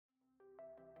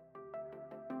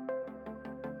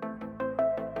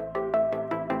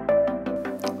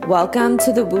Welcome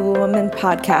to the Woo Woo Woman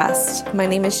podcast. My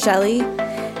name is Shelly,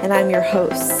 and I'm your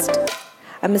host.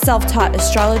 I'm a self-taught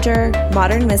astrologer,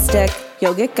 modern mystic,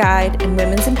 yogic guide, and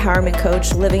women's empowerment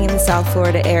coach living in the South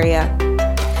Florida area.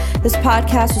 This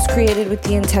podcast was created with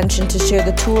the intention to share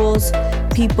the tools,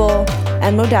 people,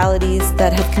 and modalities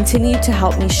that have continued to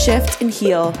help me shift and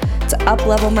heal to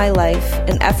up-level my life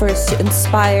in efforts to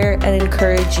inspire and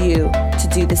encourage you to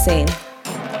do the same.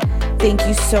 Thank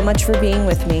you so much for being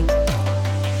with me.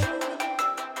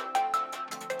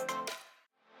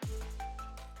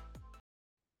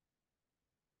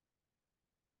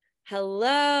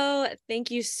 Hello.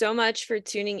 Thank you so much for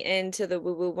tuning in to the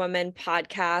Woo Woo Woman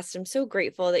podcast. I'm so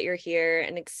grateful that you're here,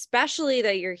 and especially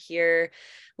that you're here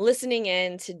listening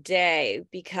in today,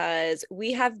 because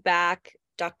we have back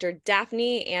Dr.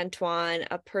 Daphney Antoine,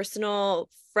 a personal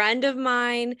friend of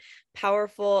mine,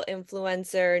 powerful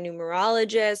influencer,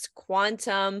 numerologist,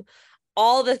 quantum,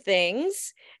 all the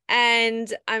things.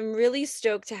 And I'm really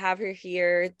stoked to have her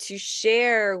here to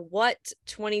share what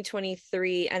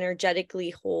 2023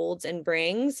 energetically holds and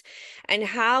brings, and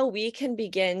how we can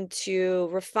begin to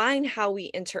refine how we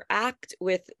interact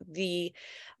with the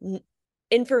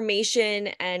information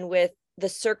and with the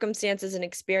circumstances and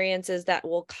experiences that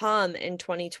will come in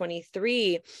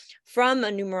 2023 from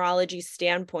a numerology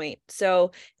standpoint.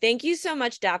 So thank you so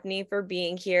much, Daphney, for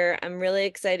being here. I'm really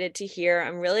excited to hear.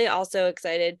 I'm really also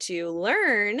excited to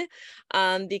learn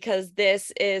because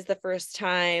this is the first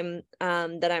time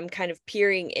that I'm kind of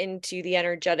peering into the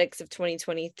energetics of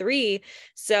 2023.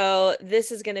 So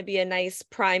this is going to be a nice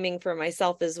priming for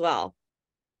myself as well.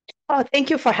 Oh, thank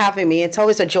you for having me. It's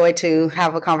always a joy to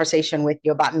have a conversation with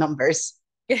you about numbers.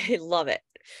 I love it.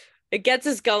 It gets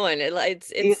us going.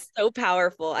 It's so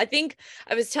powerful. I think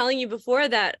I was telling you before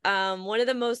that one of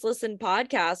the most listened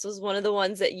podcasts was one of the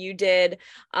ones that you did.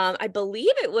 I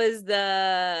believe it was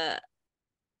I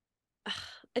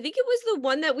think it was the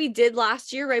one that we did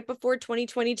last year, right before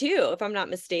 2022, if I'm not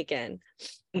mistaken.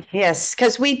 Yes,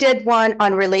 because we did one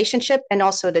on relationship and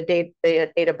also the date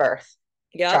of birth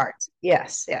Yep. chart.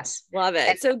 Yes, yes. Love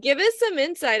And it. So give us some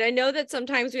insight. I know that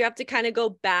sometimes we have to kind of go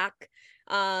back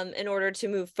in order to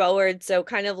move forward. So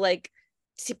kind of like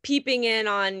peeping in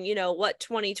on, what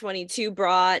 2022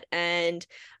 brought, and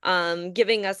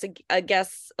giving us, I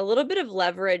guess, a little bit of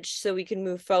leverage so we can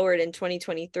move forward in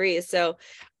 2023. So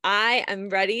I am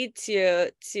ready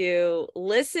to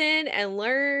listen and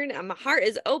learn. My heart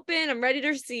is open. I'm ready to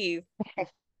receive.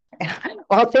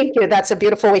 well, thank you. That's a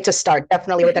beautiful way to start.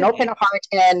 Definitely with an open heart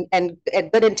and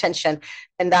good intention,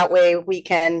 and that way we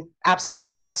can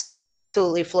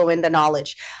absolutely flow in the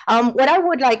knowledge. What I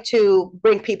would like to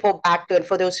bring people back to, and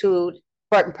for those who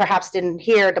perhaps didn't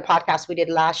hear the podcast we did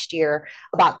last year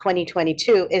about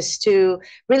 2022, is to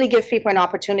really give people an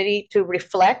opportunity to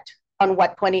reflect on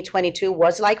what 2022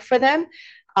 was like for them,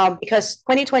 because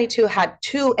 2022 had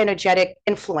two energetic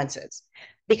influences.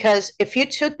 Because if you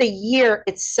took the year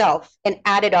itself and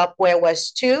added up where it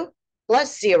was 2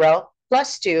 plus 0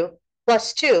 plus 2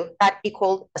 plus 2, that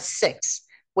equaled a 6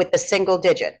 with a single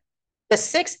digit. The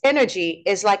sixth energy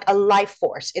is like a life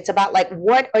force. It's about like,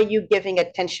 what are you giving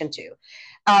attention to?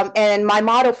 And my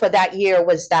motto for that year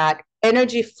was that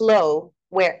energy flow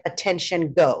where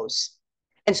attention goes.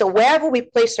 And so wherever we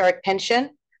place our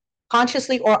attention,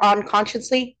 consciously or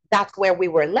unconsciously, that's where we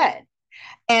were led.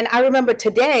 And I remember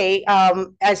today,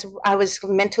 as I was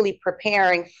mentally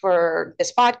preparing for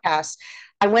this podcast,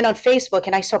 I went on Facebook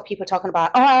and I saw people talking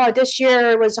about, oh, this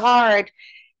year was hard.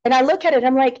 And I look at it,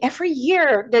 I'm like, every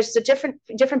year there's a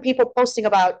different people posting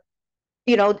about,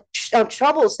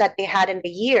 troubles that they had in the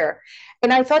year.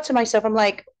 And I thought to myself, I'm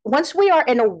like, once we are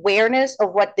in awareness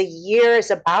of what the year is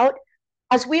about,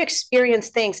 as we experience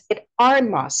things, it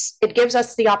arms us. It gives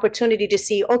us the opportunity to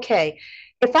see, okay,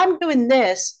 if I'm doing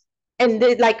this, and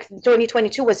like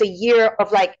 2022 was a year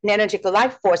of like an energetic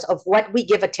life force of what we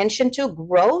give attention to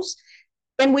grows,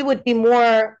 then we would be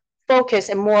more focused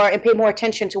and pay more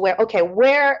attention to where, okay,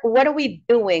 what are we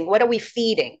doing? What are we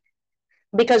feeding?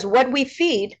 Because what we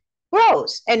feed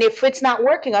grows. And if it's not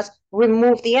working us,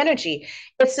 remove the energy.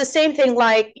 It's the same thing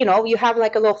like, you have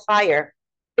like a little fire.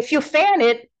 If you fan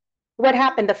it, what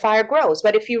happened? The fire grows.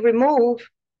 But if you remove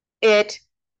it,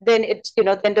 then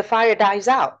then the fire dies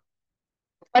out.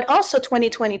 But also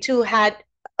 2022 had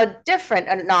a different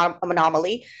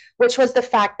anomaly, which was the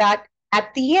fact that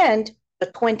at the end, the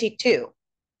 22,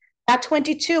 that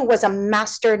 22 was a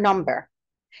master number.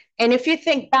 And if you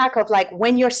think back of like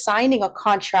when you're signing a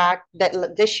contract,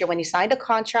 that this year, when you signed a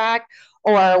contract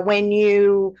or when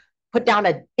you put down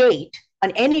a date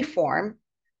on any form,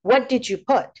 what did you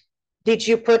put? Did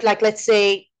you put, like, let's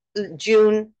say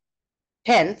June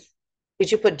 10th?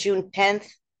 Did you put June 10th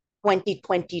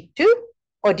 2022,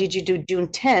 or did you do June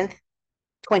 10th,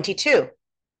 22?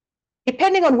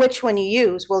 Depending on which one you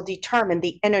use will determine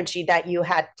the energy that you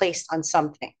had placed on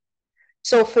something.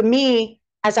 So for me,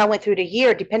 as I went through the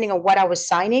year, depending on what I was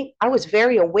signing, I was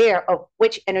very aware of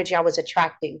which energy I was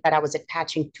attracting, that I was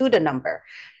attaching to the number.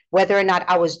 Whether or not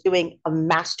I was doing a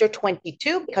master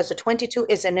 22, because the 22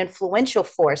 is an influential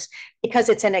force, because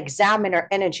it's an examiner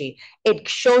energy. It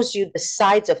shows you the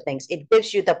sides of things. It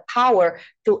gives you the power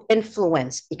to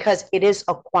influence because it is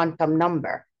a quantum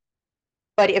number.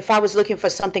 But if I was looking for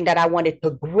something that I wanted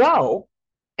to grow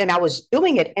and I was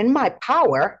doing it in my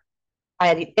power, I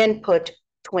had input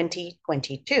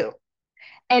 2022.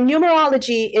 And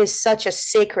numerology is such a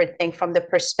sacred thing from the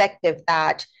perspective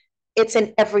that it's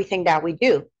in everything that we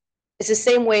do. It's the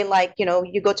same way, like,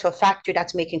 you go to a factory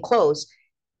that's making clothes.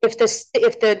 If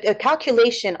the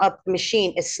calculation of the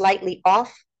machine is slightly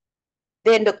off,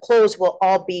 then the clothes will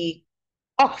all be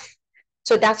off.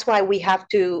 So that's why we have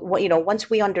to, once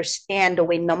we understand the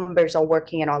way numbers are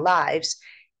working in our lives,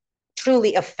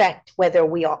 truly affect whether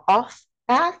we are off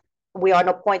path, we are on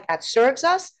a point that serves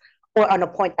us, or on a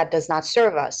point that does not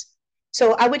serve us.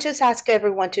 So I would just ask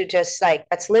everyone to just like,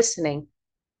 that's listening,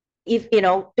 if,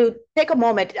 to take a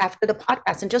moment after the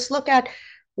podcast and just look at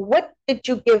what did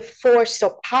you give force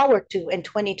or power to in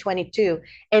 2022,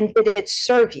 and did it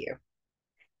serve you?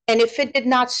 And if it did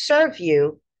not serve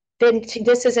you, then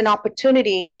this is an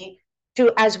opportunity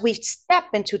to, as we step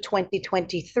into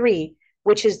 2023,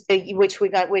 which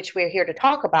we're here to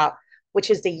talk about, which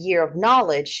is the year of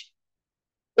knowledge,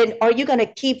 then are you going to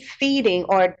keep feeding,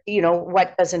 or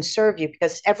what doesn't serve you?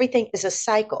 Because everything is a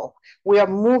cycle. We are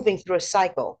moving through a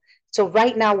cycle. So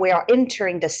right now we are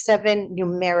entering the 7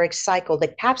 numeric cycle, the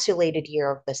capsulated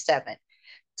year of the 7.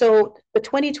 So the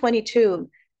 2022,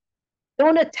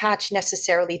 don't attach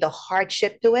necessarily the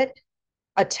hardship to it.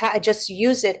 Just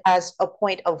use it as a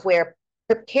point of where,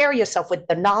 prepare yourself with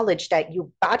the knowledge that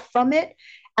you got from it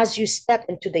as you step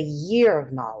into the year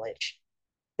of knowledge.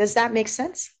 Does that make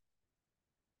sense?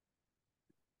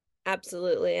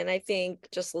 Absolutely. And I think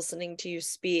just listening to you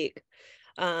speak,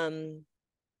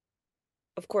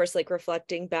 of course, like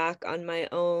reflecting back on my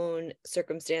own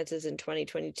circumstances in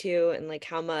 2022 and like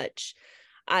how much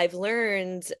I've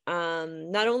learned,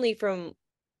 not only from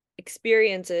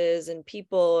experiences and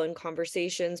people and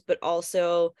conversations, but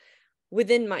also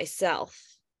within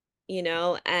myself,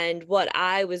 and what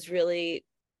I was really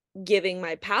giving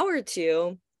my power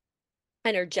to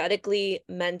energetically,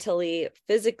 mentally,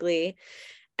 physically,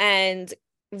 and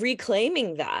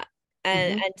reclaiming that,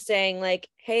 and saying like,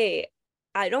 hey,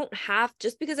 I don't have,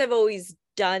 just because I've always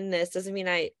done this doesn't mean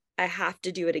I have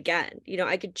to do it again.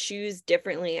 I could choose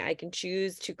differently. I can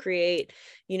choose to create,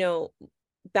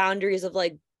 boundaries of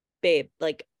like, babe,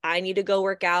 like I need to go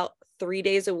work out 3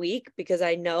 days a week, because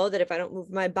I know that if I don't move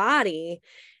my body,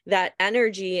 that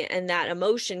energy and that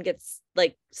emotion gets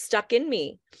like stuck in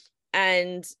me.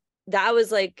 And that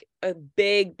was like a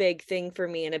big thing for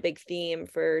me and a big theme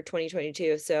for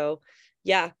 2022. So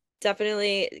yeah,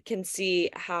 definitely can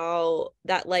see how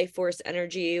that life force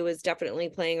energy was definitely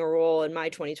playing a role in my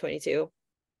 2022.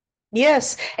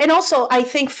 Yes. And also, I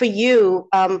think for you,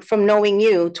 from knowing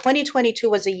you, 2022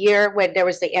 was a year where there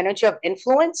was the energy of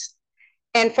influence.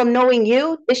 And from knowing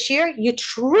you this year, you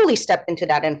truly stepped into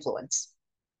that influence.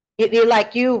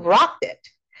 You rocked it.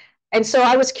 And so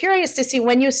I was curious to see,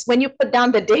 when you put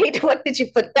down the date, what did you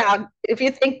put down? If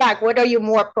you think back, what are you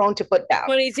more prone to put down?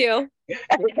 22.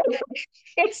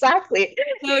 Exactly.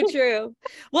 So true.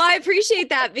 Well, I appreciate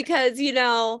that, because,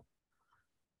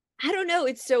 I don't know,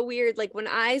 it's so weird. Like when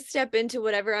I step into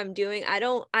whatever I'm doing, I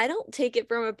don't take it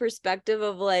from a perspective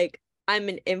of like I'm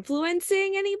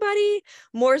influencing anybody.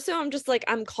 More so I'm just like,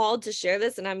 I'm called to share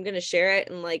this and I'm going to share it,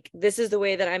 and like this is the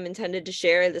way that I'm intended to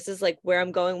share it. This is like where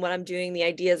I'm going, what I'm doing, the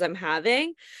ideas I'm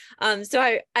having.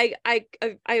 So I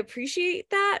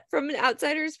appreciate that from an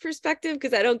outsider's perspective,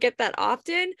 because I don't get that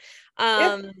often.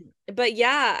 Yeah. Um but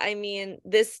yeah, I mean,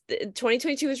 this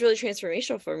 2022 was really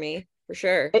transformational for me, for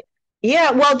sure.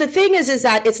 Yeah, well, the thing is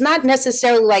that it's not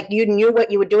necessarily like you knew what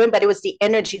you were doing, but it was the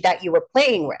energy that you were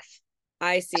playing with.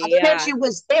 I see. The Yeah. energy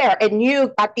was there, and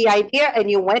you got the idea and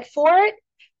you went for it,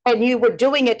 and you were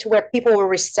doing it to where people were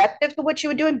receptive to what you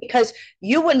were doing, because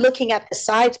you were looking at the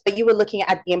sides, but you were looking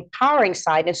at the empowering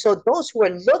side. And so those who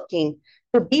were looking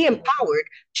to be empowered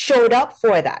showed up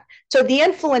for that. So the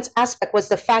influence aspect was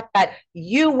the fact that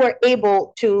you were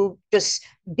able to just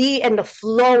be in the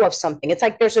flow of something. It's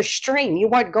like there's a stream. You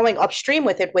weren't going upstream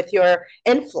with it with your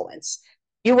influence.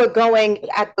 You were going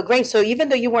at the grain. So even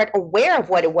though you weren't aware of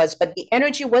what it was, but the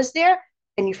energy was there,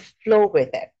 and you flowed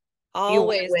with it. You went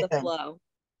Always with the them. flow.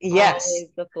 Yes. Always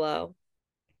the flow.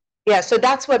 Yeah, so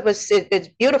that's what was it's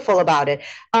beautiful about it.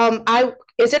 I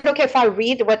is it okay if I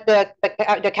read what the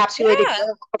capsulated Yeah.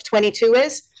 year of 22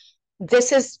 is?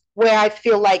 This is where I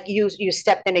feel like you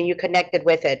stepped in and you connected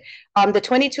with it. The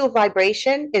 22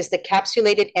 vibration is the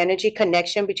capsulated energy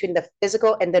connection between the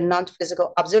physical and the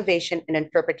non-physical observation and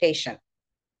interpretation.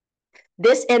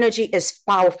 This energy is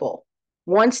powerful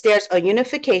once there's a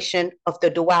unification of the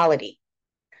duality.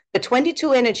 The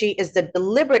 22 energy is the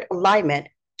deliberate alignment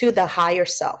to the higher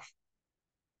self.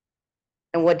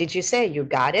 And what did you say? You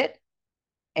got it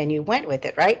and you went with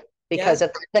it, right? Because Yep.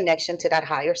 of the connection to that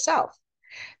higher self.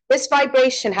 This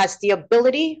vibration has the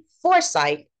ability,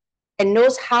 foresight, and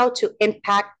knows how to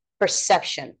impact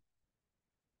perception.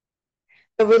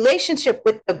 The relationship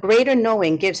with the greater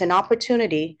knowing gives an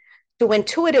opportunity to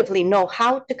intuitively know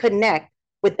how to connect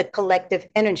with the collective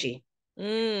energy.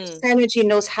 This Mm, energy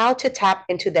knows how to tap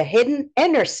into the hidden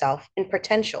inner self and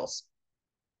potentials.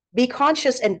 Be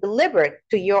conscious and deliberate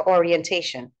to your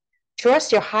orientation.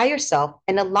 Trust your higher self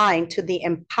and align to the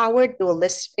empowered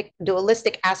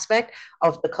dualistic aspect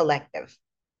of the collective.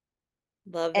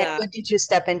 love And that. what did you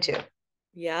step into?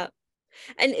 Yep.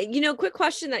 And quick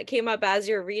question that came up as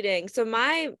you're reading. So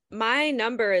my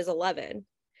number is 11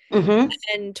 Mm-hmm,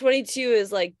 and 22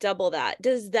 is like double that.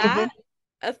 Does mm-hmm. that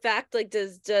affect, like,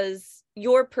 does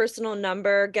your personal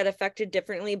number get affected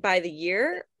differently by the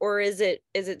year, or is it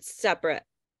separate?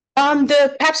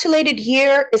 The capsulated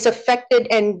year is affected,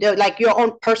 and like your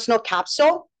own personal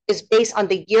capsule is based on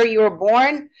the year you were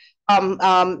born.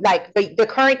 Like the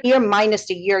current year minus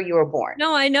the year you were born.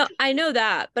 No, I know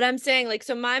that, but I'm saying, like,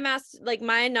 so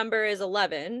my number is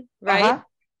 11, Uh right? huh.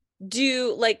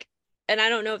 Do like, and I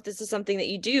don't know if this is something that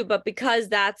you do, but because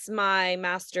that's my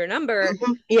master number,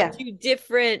 Mm-hmm. Yeah. do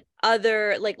different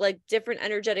other, like different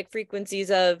energetic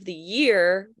frequencies of the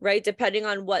year, right? Depending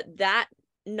on what that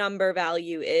number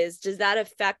value is, does that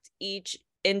affect each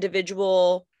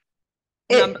individual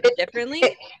It, number it, it differently?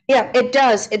 yeah, it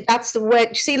does. That's the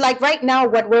what see, like right now,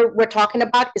 what we're talking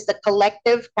about is the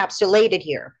collective capsulated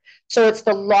here. So it's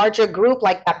the larger group,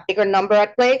 like that bigger number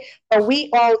at play. But we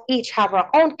all each have our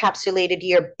own capsulated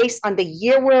year based on the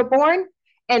year we're born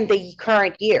and the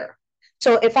current year.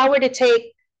 So if I were to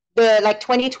take the like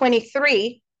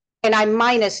 2023 and I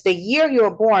minus the year you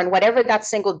were born, whatever that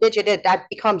single digit is, that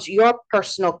becomes your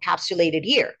personal capsulated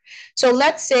year. So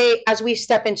let's say as we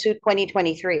step into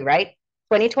 2023, right?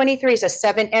 2023 is a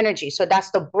seven energy. So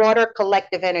that's the broader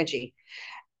collective energy.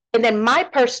 And then my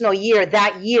personal year,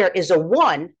 that year is a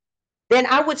one. Then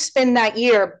I would spend that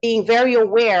year being very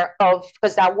aware of,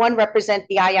 because that one represents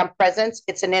the I am presence.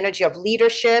 It's an energy of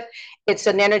leadership. It's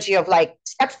an energy of like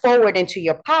step forward into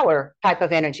your power type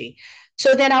of energy.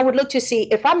 So then I would look to see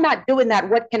if I'm not doing that,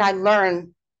 what can I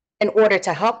learn in order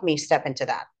to help me step into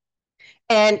that?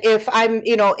 And if I'm,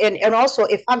 and also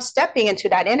if I'm stepping into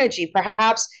that energy,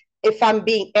 perhaps if I'm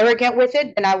being arrogant with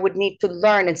it, then I would need to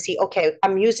learn and see, okay,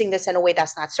 I'm using this in a way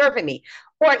that's not serving me.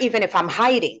 Or even if I'm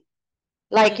hiding,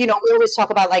 like, Mm. we always talk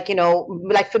about, like,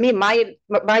 like for me, my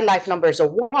life number is a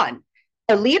one.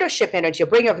 A leadership energy, a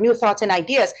bringer of new thoughts and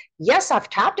ideas. Yes, I've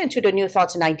tapped into the new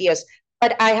thoughts and ideas,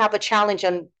 but I have a challenge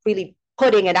on really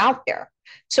putting it out there.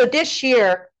 So this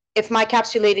year, if my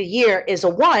capsulated year is a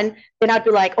one, then I'd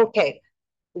be like, okay,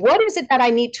 what is it that I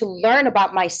need to learn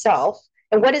about myself?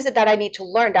 And what is it that I need to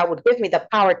learn that would give me the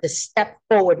power to step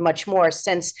forward much more,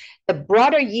 since the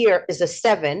broader year is a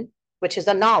seven, which is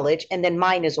a knowledge, and then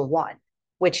mine is a one,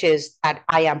 which is that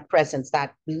I am presence,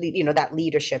 that, that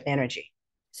leadership energy.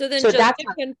 So then So just that's,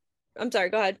 I'm sorry,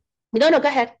 go ahead. no, go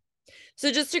ahead.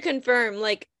 So just to confirm,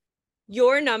 like,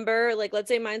 your number, like, let's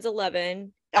say mine's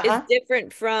 11, is Uh-huh.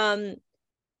 different from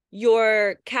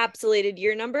your capsulated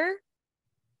year number.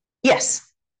 Yes,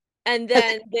 And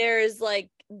then there's like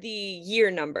the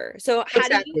year number. So how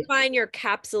do you exactly. find your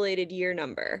capsulated year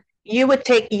number? You would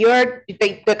take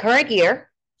the current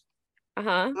year, Uh-huh.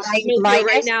 I'm gonna do it right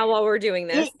minus, now while we're doing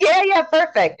this. yeah,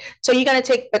 perfect. So you're going to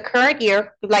take the current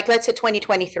year, like let's say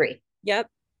 2023, Yep.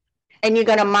 and you're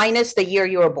going to minus the year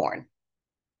you were born.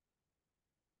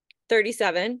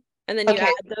 37. And then you Okay.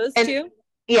 add those And two.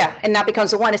 yeah, and that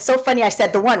becomes the one. It's so funny I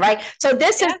said the one, right? So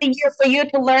this is Yeah. the year for you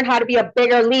to learn how to be a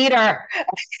bigger leader.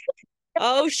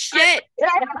 Oh shit.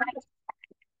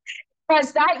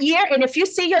 Because that year, and if you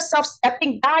see yourself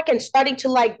stepping back and starting to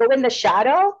like go in the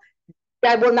shadow,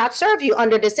 that will not serve you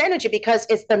under this energy, because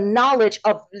it's the knowledge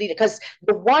of leader, because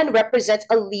the one represents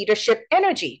a leadership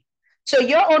energy. So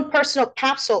your own personal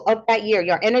capsule of that year,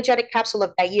 your energetic capsule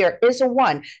of that year is a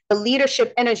one, the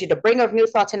leadership energy, the bringer of new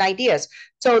thoughts and ideas.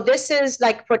 So this is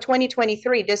like for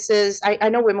 2023, this is, I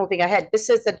know we're moving ahead. This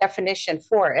is the definition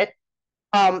for it.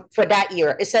 for that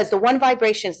year. It says the one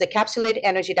vibration is the capsulated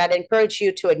energy that encourages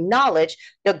you to acknowledge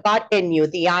the God in you,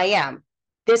 the I am.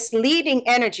 This leading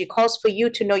energy calls for you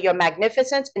to know your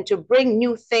magnificence and to bring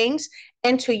new things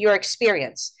into your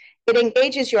experience. It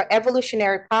engages your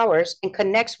evolutionary powers and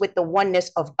connects with the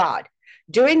oneness of God.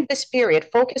 During this period,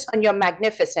 focus on your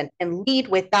magnificence and lead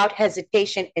without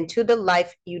hesitation into the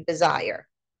life you desire.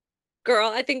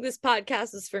 Girl, I think this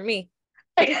podcast is for me.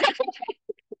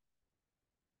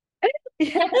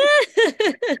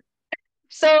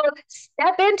 So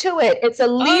step into it. It's a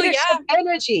Oh leadership yeah.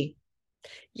 energy.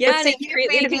 Yeah, It's and a it's year for you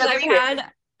crazy to be because a leader.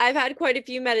 I've had quite a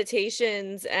few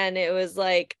meditations, and it was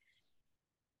like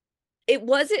it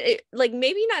wasn't like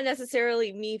maybe not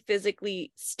necessarily me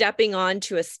physically stepping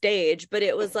onto a stage, but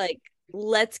it was like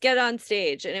let's get on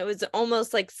stage, and it was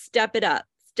almost like step it This,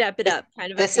 up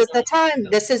kind of a this is the feeling. time. So,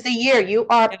 This is the year. You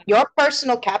are yeah. your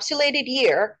personal capsulated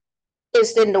year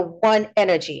is in the one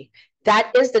energy.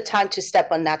 That is the time to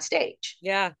step on that stage.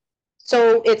 Yeah.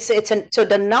 So so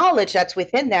the knowledge that's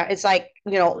within there is like,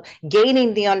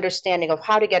 gaining the understanding of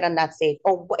how to get on that stage,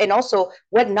 and also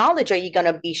what knowledge are you going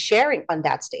to be sharing on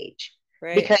that stage,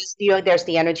 Right. because there's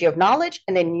the energy of knowledge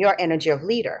and then your energy of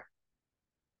leader.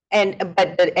 And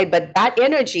but that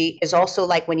energy is also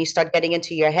like when you start getting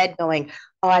into your head going,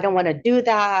 oh, I don't want to do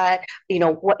that,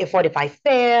 what if I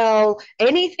fail,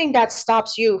 anything that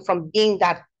stops you from being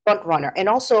that front runner. And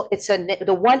also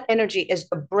the one energy is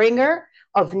the bringer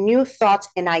of new thoughts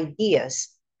and ideas.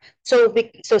 So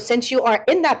since you are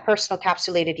in that personal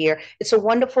capsulated year, it's a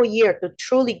wonderful year to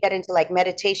truly get into like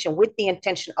meditation with the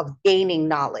intention of gaining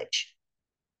knowledge.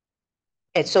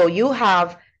 And so you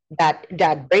have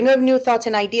that bringer of new thoughts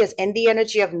and ideas and the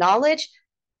energy of knowledge.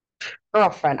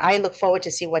 Girlfriend, I look forward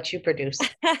to see what you produce.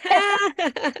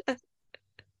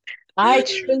 I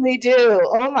truly do.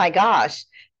 Oh my gosh.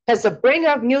 Because the bringer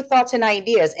of new thoughts and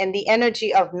ideas and the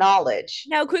energy of knowledge.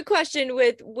 Now, quick question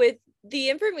with the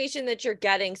information that you're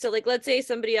getting. So, like, let's say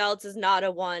somebody else is not a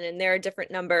one and they're a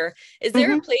different number. Is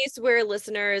there a Mhm. place where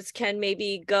listeners can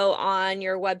maybe go on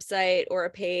your website or a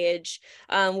page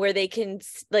where they can,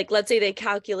 like, let's say they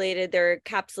calculated their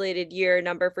capsulated year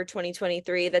number for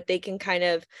 2023, that they can kind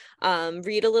of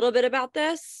read a little bit about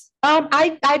this?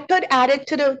 I could add it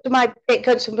to my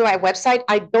website.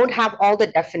 I don't have all the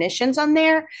definitions on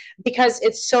there because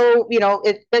it's so,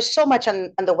 there's so much on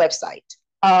the website.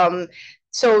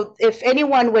 So if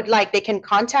anyone would like, they can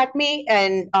contact me,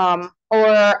 and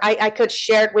or I could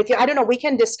share it with you. I don't know. We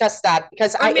can discuss that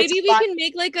because Or it's maybe a we lot. can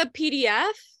make like a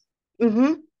PDF,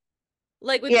 Hmm.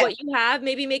 like with Yeah, what you have,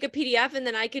 maybe make a PDF and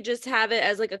then I could just have it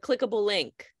as like a clickable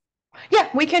link. yeah,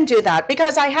 we can do that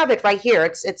because I have it right here.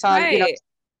 It's on, Right.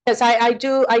 because I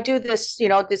do this,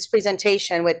 this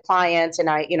presentation with clients, and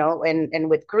and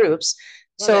with groups.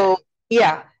 Love it. So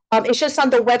yeah, it's just on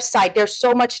the website. There's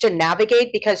so much to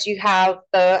navigate because you have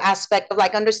the aspect of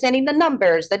like understanding the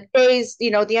numbers, the days,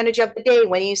 the energy of the day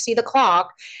when you see the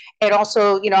clock. And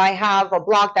also, I have a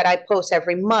blog that I post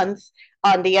every month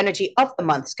on the energy of the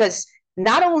months, because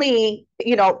not only,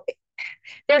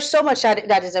 there's so much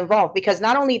that is involved, because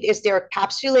not only is there a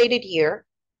capsulated year,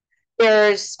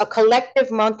 there's a collective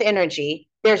month energy,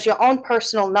 there's your own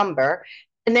personal number,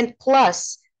 and then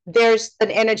plus there's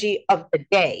an energy of the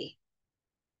day.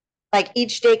 Like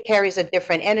each day carries a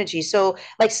different energy. So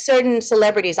like certain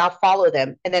celebrities, I'll follow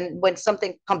them, and then when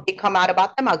something come out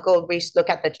about them, I'll go look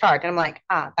at the chart, and I'm like,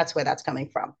 that's where that's coming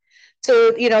from.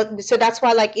 So so that's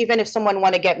why, like, even if someone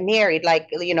want to get married, like,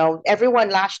 everyone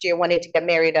last year wanted to get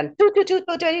married on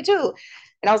 222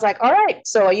 and I was like, all right,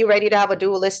 so are you ready to have a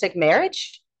dualistic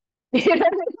marriage? And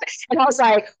I was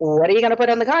like, what are you going to put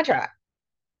on the contract?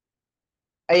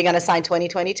 Are you going to sign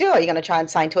 2022? Are you going to try and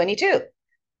sign 22?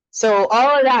 So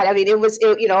all of that, I mean, and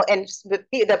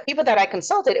the people that I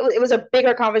consulted, it was a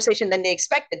bigger conversation than they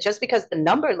expected. Just because the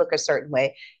number look a certain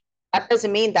way, that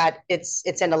doesn't mean that it's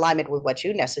in alignment with what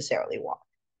you necessarily want.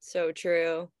 So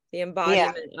true. The Yeah,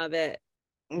 embodiment of it.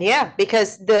 yeah,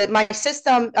 because my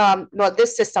system, well,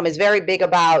 this system is very big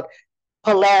about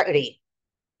polarity.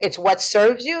 It's what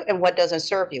serves you and what doesn't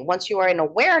serve you. Once you are in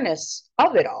awareness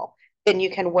of it all, then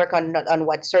you can work on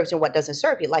what serves you and what doesn't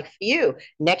serve you. Like for you,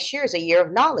 next year is a year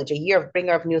of knowledge, a year of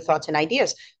bringer of new thoughts and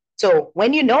ideas. So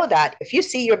when you know that, if you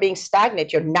see you're being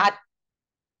stagnant, you're not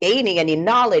gaining any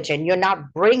knowledge and you're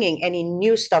not bringing any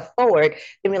new stuff forward,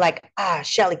 then you're like,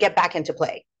 Shelly, get back into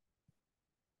play.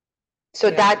 So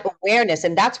Yeah. that awareness,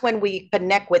 and that's when we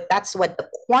connect with, that's what the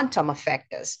quantum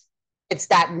effect is. It's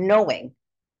that knowing,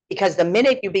 because the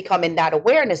minute you become in that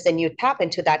awareness, then you tap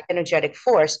into that energetic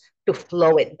force to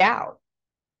flow it down.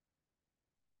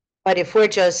 But if we're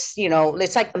just,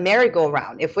 it's like the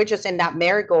merry-go-round. If we're just in that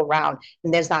merry-go-round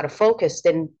and there's not a focus,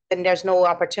 then there's no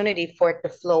opportunity for it to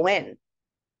flow in.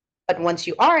 But once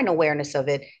you are in awareness of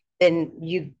it, then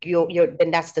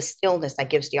then that's the stillness that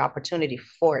gives the opportunity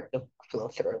for it to flow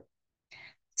through.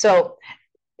 So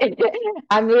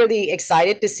I'm really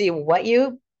excited to see what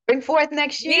you bring forth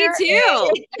next Me year.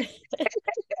 too.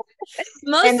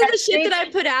 Most And of I the shit that think,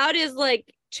 I put out is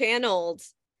like channeled,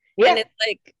 and yeah, it's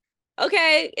like,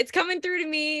 okay, it's coming through to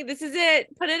me. This is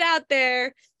it. Put it out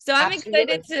there. So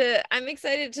absolutely. I'm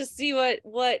excited to see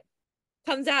what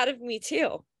comes out of me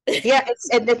too. Yeah,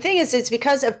 and the thing is, it's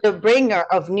because of the bringer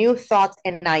of new thoughts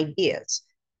and ideas.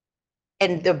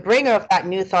 And the bringer of that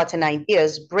new thoughts and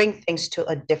ideas bring things to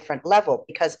a different level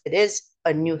because it is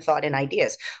a new thought and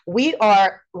ideas. We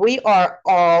are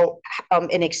all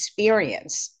an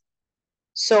experience.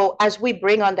 So as we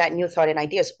bring on that new thought and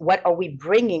ideas, what are we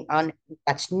bringing on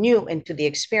that's new into the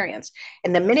experience?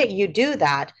 And the minute you do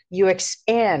that, you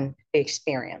expand the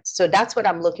experience. So that's what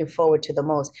I'm looking forward to the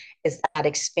most is that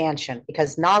expansion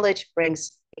because knowledge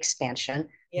brings expansion,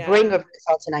 bring Yeah. of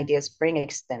thoughts and ideas, bring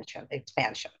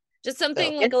expansion. Just So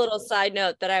something yeah. like a little side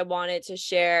note that I wanted to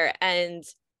share. And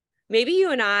maybe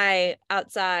you and I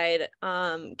outside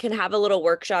can have a little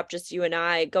workshop, just you and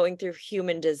I going through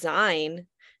human design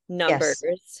Yes,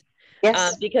 numbers.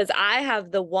 yes. Because I have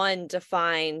the one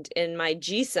defined in my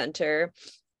G center,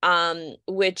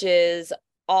 which is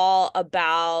all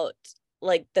about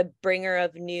like the bringer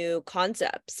of new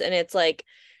concepts. And it's like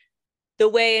the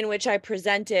way in which I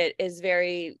present it is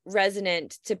very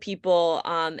resonant to people.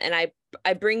 And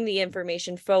I bring the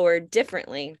information forward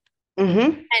differently. Mm-hmm.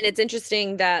 And it's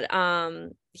interesting that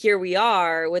here we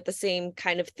are with the same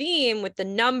kind of theme with the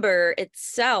number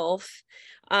itself.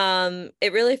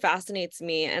 It really fascinates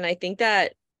me. And I think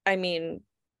that, I mean,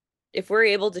 if we're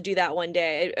able to do that one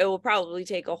day, it will probably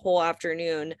take a whole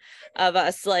afternoon of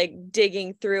us like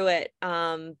digging through it.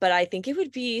 But I think it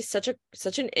would be such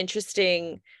an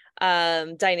interesting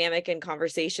dynamic and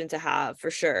conversation to have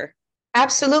for sure.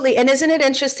 Absolutely. And isn't it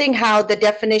interesting how the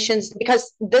definitions,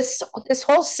 because this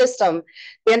whole system,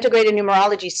 the integrated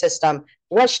numerology system,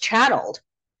 was channeled.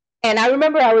 And I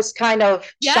remember I was kind of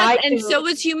Yes, shy and to, so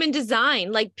was human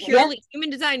design, like yeah, purely human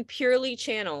design, purely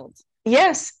channeled.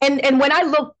 yes. And when I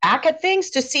look back at things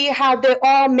to see how they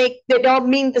all mean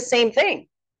the same thing.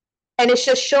 And it's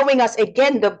just showing us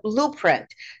again the blueprint.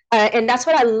 And that's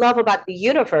what I love about the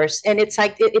universe. And it's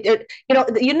like,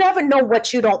 you never know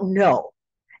what you don't know.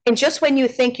 And just when you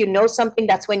think you know something,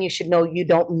 that's when you should know you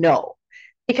don't know.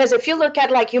 Because if you look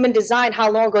at like human design, how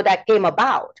long ago that came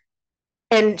about,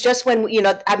 and just when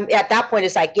I'm, at that point,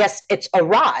 it's like yes, it's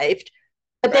arrived,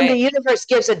 but then the Right. universe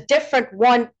gives a different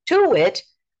one to it,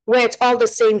 where it's all the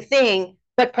same thing,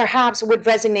 but perhaps would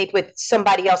resonate with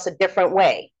somebody else a different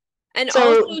way. And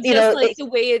So also just like the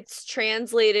way it's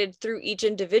translated through each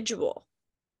individual,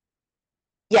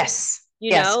 yes,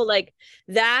 you yes, know, like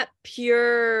that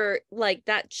pure, like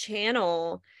that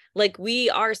channel, like we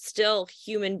are still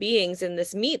human beings in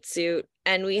this meat suit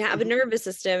and we have a mhm. nervous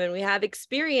system and we have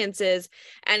experiences.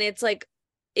 And it's like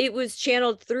it was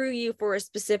channeled through you for a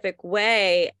specific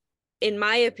way, in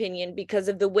my opinion, because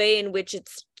of the way in which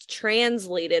it's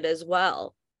translated as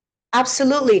well.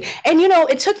 Absolutely. And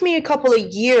it took me a couple of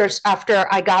years after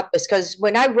I got this because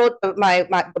when I wrote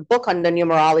the book on the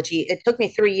numerology, it took me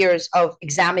 3 years of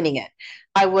examining it.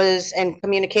 I was in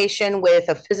communication with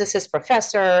a physicist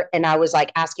professor, and I was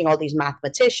like asking all these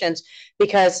mathematicians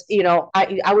because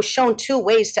I was shown two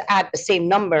ways to add the same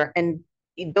number, and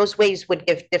those ways would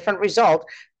give different results,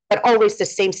 but always the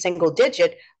same single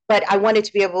digit. But I wanted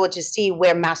to be able to see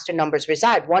where master numbers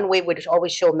reside. One way would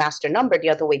always show master number, the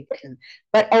other way didn't,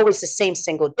 but always the same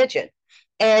single digit.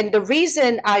 And the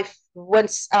reason I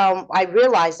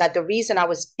realized that the reason I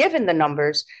was given the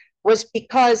numbers was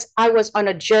because I was on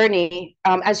a journey.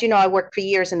 As you know, I worked for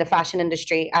years in the fashion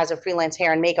industry as a freelance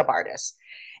hair and makeup artist.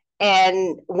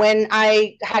 And when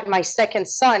I had my second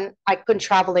son, I couldn't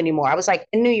travel anymore. I was like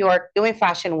in New York doing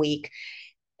Fashion Week,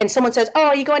 and someone says, "Oh,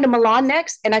 are you going to Milan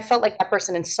next?" And I felt like that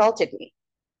person insulted me.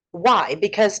 Why?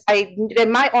 Because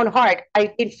in my own heart,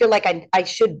 I didn't feel like I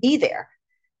should be there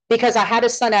because I had a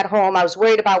son at home. I was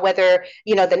worried about whether,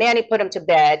 the nanny put him to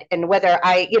bed and whether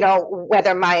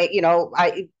whether my,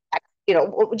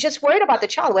 just worried about the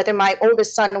child, whether my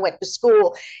oldest son went to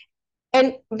school.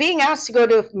 And being asked to go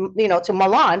to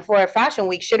Milan for a fashion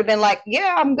week should have been like,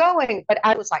 yeah, I'm going. But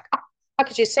I was like, oh, how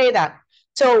could you say that?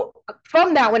 So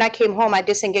from that, when I came home, I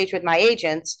disengaged with my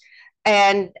agents.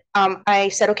 And I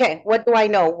said, okay, what do I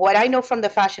know? What I know from the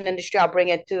fashion industry, I'll bring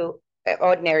it to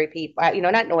ordinary people,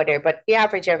 not ordinary, but the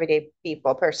average everyday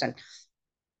person.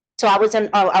 So I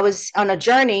was on a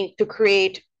journey to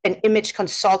create an image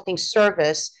consulting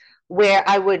service where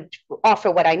I would offer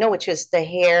what I know, which is the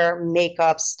hair,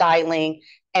 makeup, styling,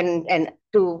 and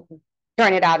to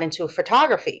turn it out into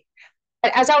photography.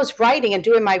 But as I was writing and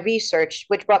doing my research,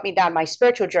 which brought me down my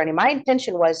spiritual journey, my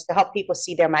intention was to help people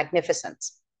see their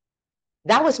magnificence.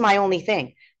 That was my only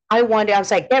thing. I was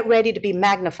like, get ready to be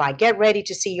magnified, get ready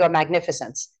to see your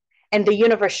magnificence. And the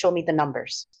universe showed me the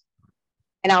numbers.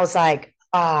 And I was like,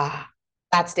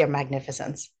 that's their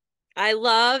magnificence. I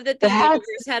love that the That's,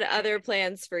 universe had other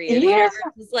plans for you. The yeah,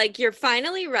 universe is like, you're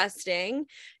finally resting.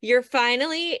 You're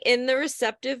finally in the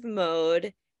receptive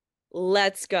mode.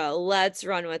 Let's go. Let's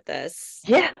run with this.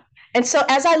 yeah. And so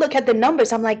as I look at the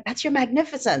numbers, I'm like, that's your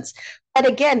magnificence. But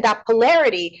again, that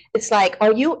polarity, it's like,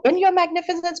 are you in your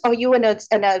magnificence? Or are you in a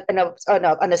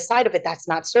side of it that's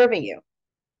not serving you?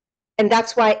 And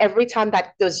that's why every time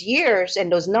that those years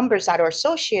and those numbers that are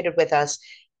associated with us,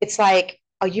 it's like,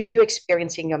 are you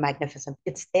experiencing your magnificence?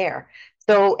 It's there.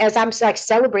 So as I'm like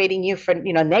celebrating you for,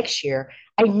 next year,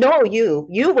 I know you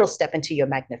will step into your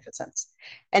magnificence.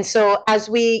 And so as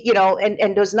we,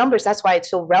 and those numbers, that's why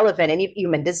it's so relevant, and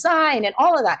human design and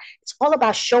all of that. It's all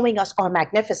about showing us our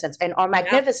magnificence, and our Yeah,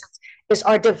 magnificence is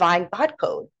our divine God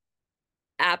code.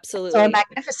 It's our absolutely.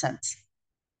 magnificence.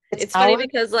 It's It's funny our,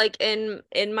 because like in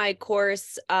my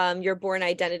course, your born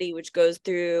identity, which goes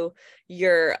through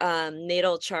your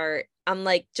natal chart, I'm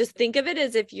like, just think of it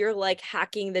as if you're like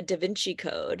hacking the Da Vinci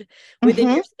Code within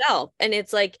mm-hmm, yourself. And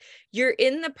it's like you're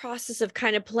in the process of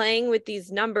kind of playing with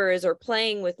these numbers or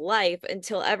playing with life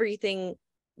until everything,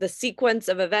 the sequence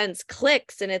of events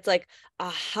clicks, and it's like,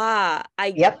 aha,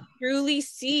 I yep. truly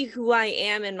see who I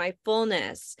am in my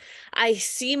fullness. I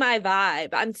see my vibe.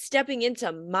 I'm stepping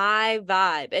into my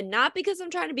vibe. And not because I'm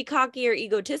trying to be cocky or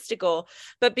egotistical,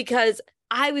 but because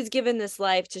I was given this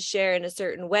life to share in a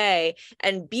certain way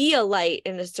and be a light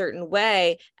in a certain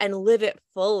way and live it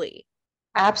fully.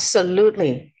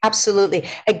 Absolutely. Absolutely.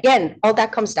 Again, all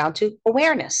that comes down to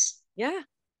awareness. Yeah.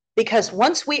 Because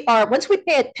once we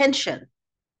pay attention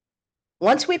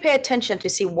to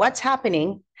see what's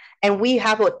happening, and we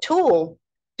have a tool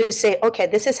to say, okay,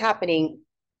 this is happening.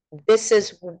 This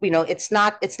is, it's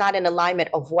not in alignment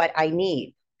of what I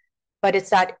need, but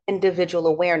it's that individual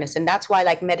awareness. And that's why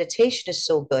like meditation is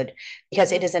so good,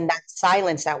 because it Mm-hmm. is in that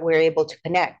silence that we're able to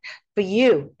connect. For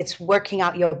you, it's working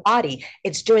out your body.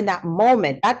 It's during that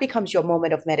moment that becomes your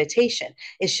moment of meditation.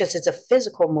 It's a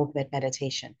physical movement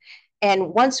meditation.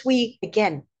 And once we,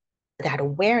 again, that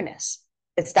awareness,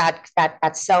 it's that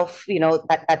self, that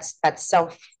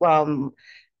self,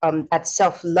 that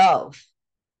self love,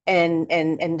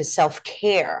 and the self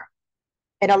care.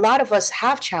 And a lot of us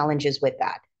have challenges with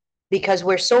that because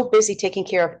we're so busy taking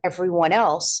care of everyone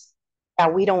else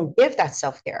that we don't give that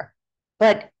self care.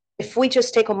 But if we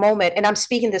just take a moment, and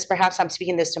perhaps I'm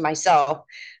speaking this to myself,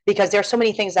 because there are so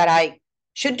many things that I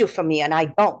should do for me and I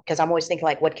don't, because I'm always thinking,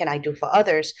 like, what can I do for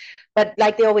others? But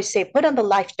like they always say, put on the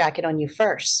life jacket on you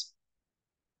first.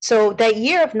 So that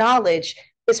year of knowledge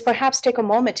is perhaps take a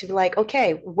moment to be like,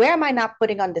 okay, where am I not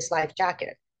putting on this life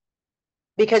jacket?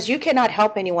 Because you cannot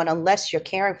help anyone unless you're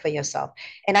caring for yourself.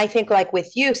 And I think, like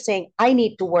with you saying, I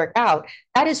need to work out,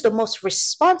 that is the most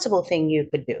responsible thing you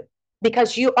could do,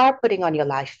 because you are putting on your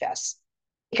life vest.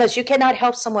 Because you cannot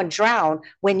help someone drown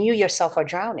when you yourself are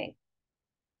drowning.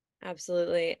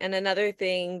 Absolutely. And another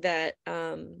thing that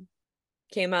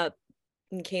came up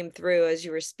and came through as you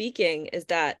were speaking is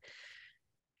that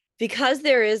because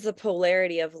there is the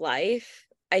polarity of life,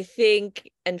 I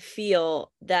think and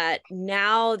feel that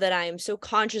now that I am so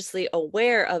consciously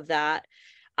aware of that,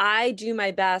 I do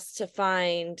my best to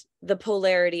find the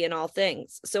polarity in all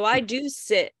things. So I do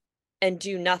sit and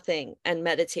do nothing and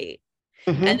meditate.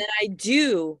 And Mm-hmm. then I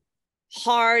do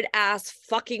hard ass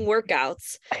fucking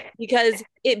workouts because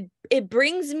it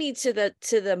brings me to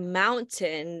the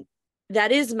mountain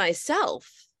that is myself.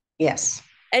 Yes.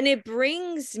 And it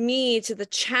brings me to the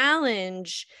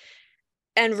challenge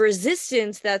and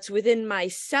resistance that's within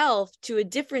myself to a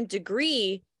different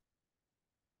degree.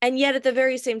 And yet at the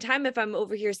very same time, if I'm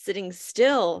over here sitting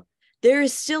still, there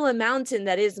is still a mountain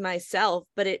that is myself,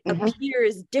 but it Mm-hmm.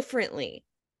 appears differently.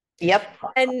 Yep.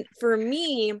 And for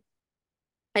me,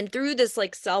 and through this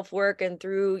like self-work and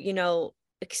through,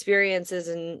 experiences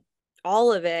and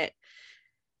all of it,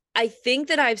 I think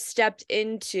that I've stepped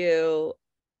into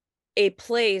a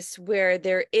place where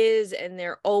there is and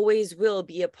there always will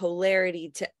be a polarity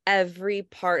to every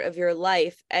part of your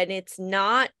life. And it's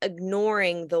not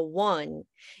ignoring the one,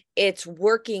 it's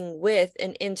working with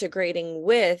and integrating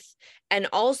with, and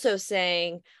also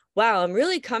saying, wow, I'm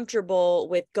really comfortable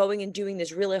with going and doing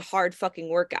these really hard fucking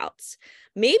workouts.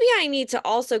 Maybe I need to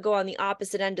also go on the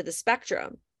opposite end of the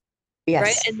spectrum. Right.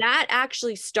 Yes. And that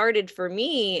actually started for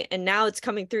me. And now it's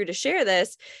coming through to share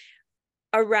this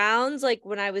around like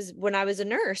when I was a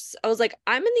nurse. I was like,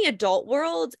 I'm in the adult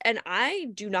world and I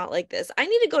do not like this. I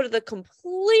need to go to the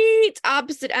complete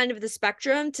opposite end of the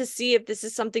spectrum to see if this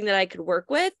is something that I could work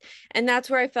with. And that's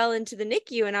where I fell into the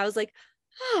NICU. And I was like,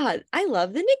 I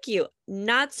love the NICU.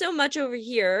 Not so much over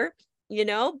here,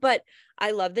 but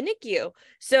I love the NICU.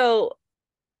 So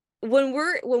when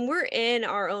we're in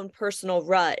our own personal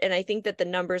rut, and I think that the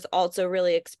numbers also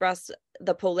really express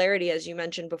the polarity, as you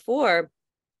mentioned before.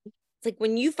 It's like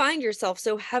when you find yourself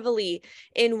so heavily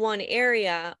in one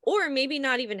area, or maybe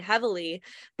not even heavily,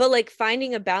 but like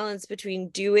finding a balance between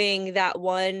doing that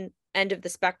one end of the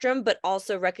spectrum, but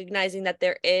also recognizing that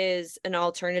there is an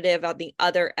alternative on the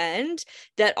other end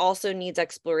that also needs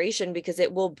exploration, because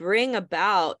it will bring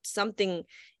about something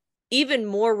even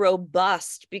more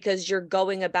robust because you're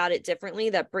going about it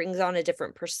differently, that brings on a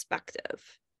different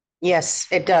perspective. Yes,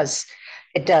 it does.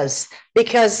 It does.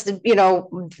 Because,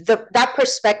 that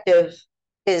perspective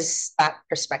is that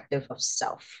perspective of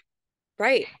self.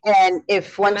 Right. And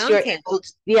if The once you're mountain. able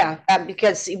to, yeah,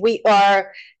 because we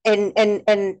are, and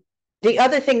the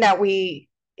other thing that we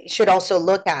should also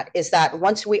look at is that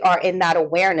once we are in that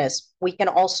awareness, we can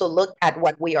also look at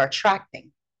what we are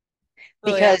attracting. Oh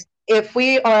yeah. Because if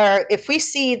we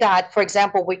see that, for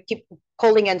example, we keep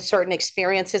pulling in certain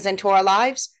experiences into our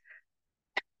lives,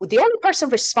 the only person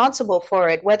responsible for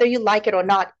it, whether you like it or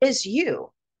not, is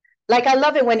you. Like, I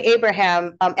love it when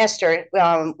Abraham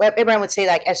would say,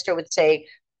 like Esther would say,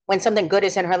 when something good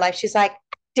is in her life, she's like, I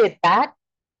did that.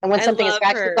 And when I something is love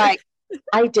bad, she's her. like,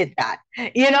 I did that.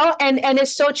 And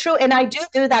it's so true. And I do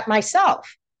that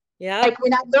myself. Yep. Like,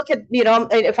 when I look at,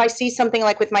 if I see something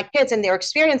like with my kids and they're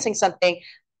experiencing something,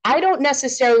 I don't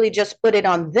necessarily just put it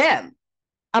on them.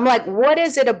 I'm like, what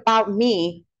is it about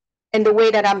me and the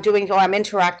way that I'm doing or I'm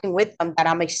interacting with them that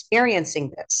I'm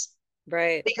experiencing this?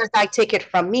 Right. Because I take it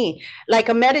from me. Like,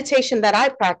 a meditation that I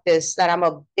practice, that I'm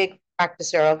a big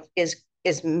practicer of,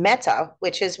 is metta,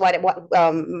 which is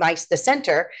the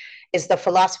center is the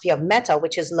philosophy of metta,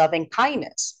 which is loving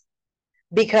kindness,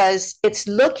 because it's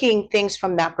looking things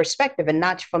from that perspective and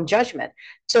not from judgment.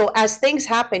 So as things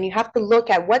happen, you have to look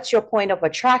at what's your point of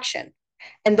attraction.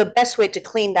 And the best way to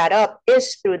clean that up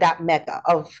is through that meta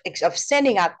of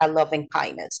sending out that loving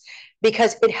kindness,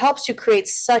 because it helps you create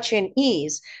such an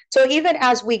ease. So even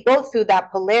as we go through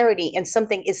that polarity and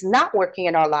something is not working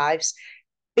in our lives,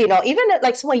 even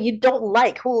like someone you don't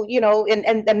like, who,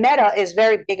 and the meta is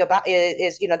very big about,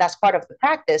 that's part of the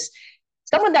practice.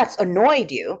 Someone that's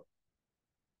annoyed you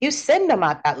send them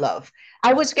out that love.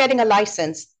 I was getting a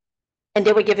license and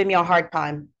they were giving me a hard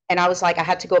time. And I was like, I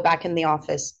had to go back in the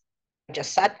office. I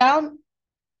just sat down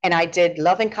and I did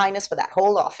love and kindness for that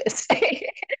whole office. And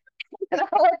I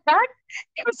went back.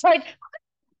 It was like,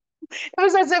 it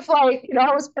was as if, like,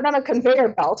 I was put on a conveyor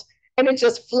belt and it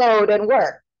just flowed and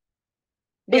worked.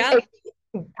 Yep.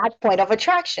 That point of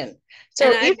attraction. And So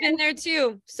I've been even, there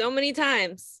too, so many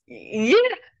times. yeah,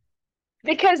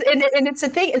 because, and it's a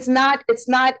thing, it's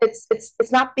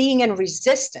not being in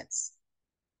resistance.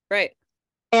 Right.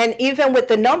 And even with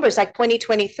the numbers like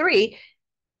 2023,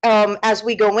 as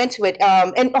we go into it,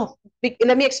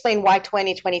 let me explain why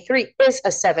 2023 is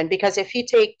a 7, because if you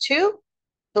take 2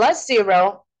 plus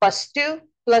 0 plus 2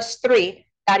 plus 3,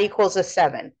 that equals a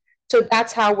 7. So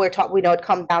that's how we're taught. We know it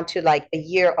come down to, like, the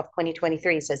year of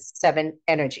 2023 is a 7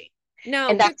 energy. Now,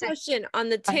 And quick that's it. question on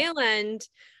the tail end,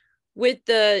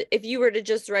 if you were to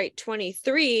just write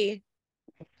 23,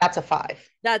 That's a 5.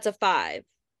 that's a 5.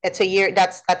 It's a year.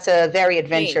 That's a very Change.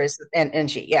 adventurous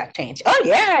energy. Yeah, change. Oh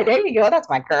yeah, there you go. That's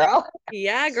my girl.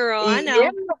 Yeah, girl, I Yeah,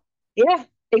 know. yeah, Okay.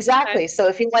 exactly. So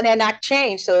if you want to enact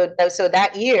change, so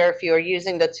that year, if you're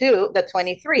using the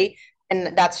 23,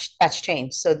 and that's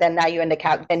change. So then now you're in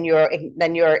the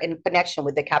then you're in connection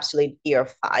with the capsulated year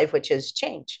 5, which is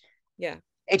change. Yeah.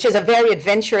 Which is a very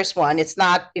adventurous one. It's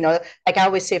not, like I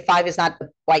always say, 5 is not the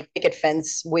white picket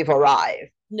fence, we've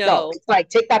arrived. No, No. it's like,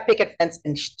 take that picket fence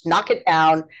and knock it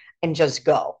down and just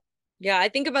go. Yeah, I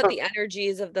think about the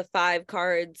energies of the 5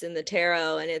 cards in the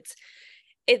tarot, and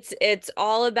it's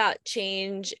all about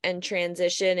change and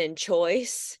transition and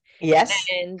choice. Yes,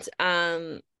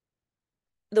 And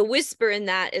the whisper in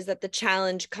that is that the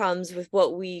challenge comes with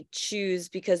what we choose,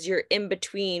 because you're in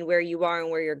between where you are and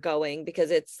where you're going,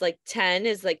 because it's like 10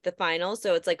 is like the final,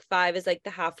 so it's like 5 is like the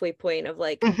halfway point of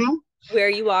like mm-hmm. where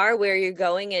you are, where you're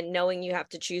going, and knowing you have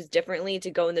to choose differently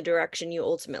to go in the direction you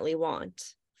ultimately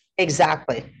want.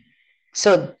 Exactly.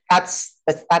 So that's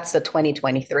the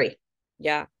 2023.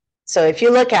 Yeah. So if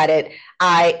you look at it,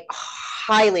 I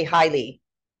highly, highly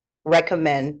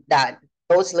recommend that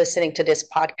those listening to this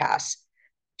podcast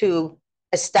to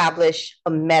establish a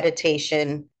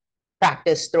meditation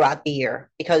practice throughout the year,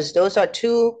 because those are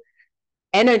two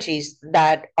energies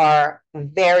that are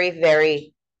very,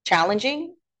 very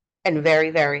challenging and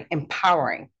very, very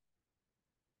empowering.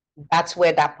 That's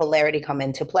where that polarity come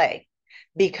into play.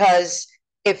 Because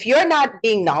if you're not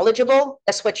being knowledgeable,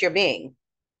 that's what you're being,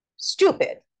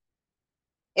 stupid.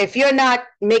 If you're not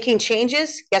making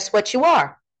changes, guess what you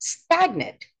are?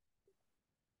 Stagnant.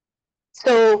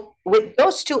 So, with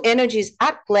those two energies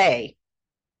at play,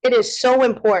 it is so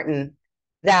important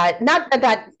that not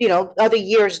that, other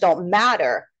years don't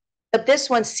matter, but this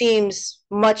one seems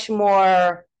much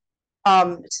more.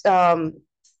 I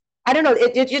don't know.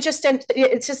 It just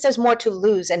there's more to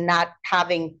lose and not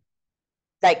having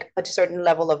like a certain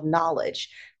level of knowledge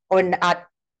or not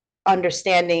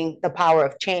understanding the power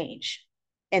of change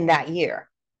in that year.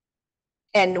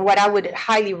 And what I would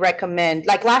highly recommend,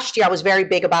 like last year, I was very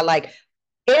big about like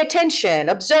pay attention,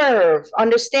 observe,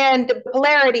 understand the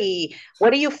polarity.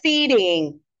 What are you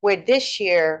feeding? Where this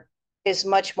year is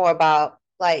much more about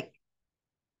like,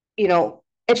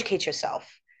 educate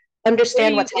yourself, What are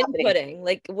understand you what's happening. inputting?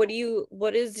 Like,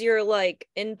 what is your like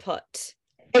input?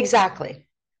 Exactly.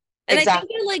 And I think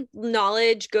Exactly. that like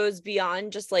knowledge goes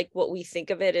beyond just like what we think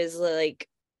of it as like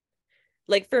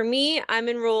for me, I'm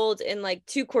enrolled in like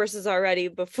two courses already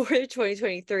before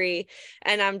 2023.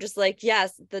 And I'm just like,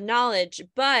 yes, the knowledge,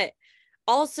 but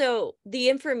also the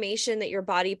information that your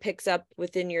body picks up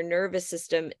within your nervous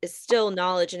system is still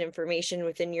knowledge and information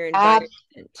within your environment.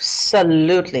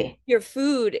 Absolutely. Your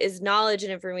food is knowledge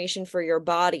and information for your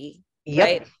body,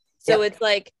 right? Yep. So Yep. it's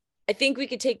like, I think we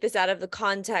could take this out of the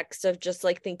context of just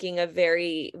like thinking of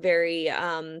very, very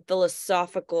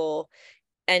philosophical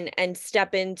and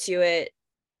step into it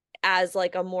as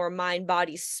like a more mind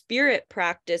body spirit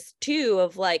practice too,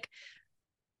 of like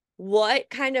what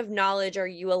kind of knowledge are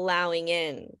you allowing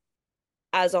in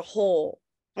as a whole,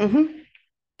 Mm-hmm. and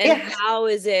Yes. how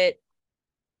is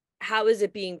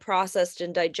it being processed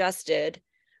and digested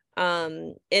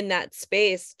in that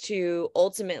space to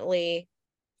ultimately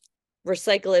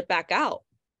recycle it back out.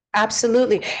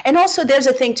 Absolutely. And also there's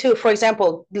a thing too, for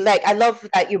example, like I love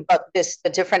that you brought this, the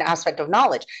different aspect of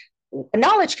knowledge.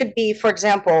 Knowledge could be, for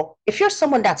example, if you're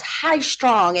someone that's high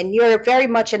strong and you're very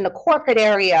much in the corporate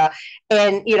area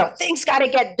and things got to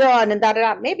get done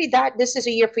and maybe that this is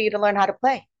a year for you to learn how to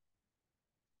play.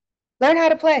 Learn how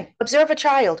to play. Observe a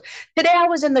child. Today I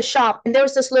was in the shop and there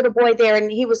was this little boy there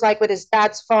and he was like with his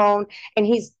dad's phone and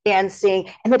he's dancing.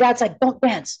 And the dad's like, don't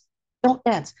dance. Don't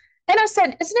dance. And I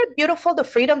said, isn't it beautiful the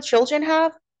freedom children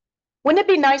have? Wouldn't it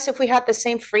be nice if we had the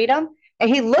same freedom? And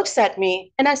he looks at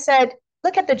me and I said,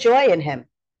 look at the joy in him.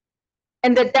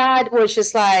 And the dad was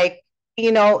just like,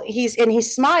 he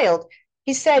smiled.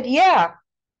 He said, yeah.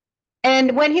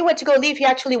 And when he went to go leave, he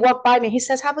actually walked by me. He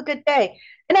says, have a good day.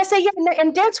 And I said, yeah,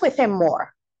 and dance with him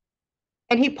more.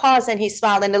 And he paused and he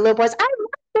smiled. And the little boys, I love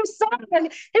this song.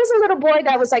 And here's a little boy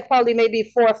that was like probably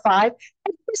maybe 4 or 5.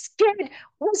 And this kid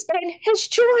was in his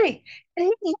joy. And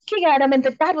he looking at him. And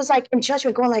the dad was like in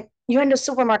judgment, going like, you're in the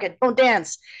supermarket, don't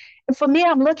dance. And for me,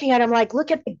 I'm looking at him like,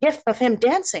 look at the gift of him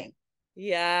dancing.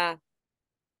 Yeah.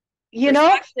 You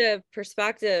know?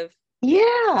 Perspective.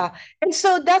 Yeah. And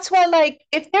so that's why, like,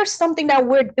 if there's something that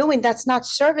we're doing that's not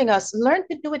serving us, learn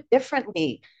to do it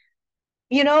differently.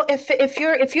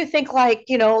 If you think like,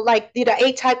 like the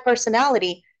A-type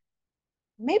personality,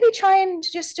 maybe try and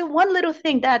just do one little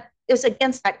thing that is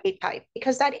against that A-type,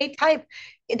 because that A-type,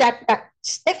 that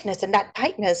stiffness and that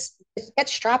tightness, it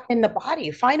gets trapped in the body.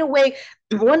 Find a way,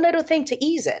 one little thing to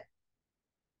ease it.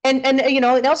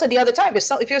 And also the other type,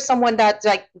 if you're someone that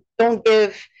like don't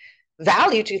give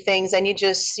value to things and you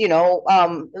just,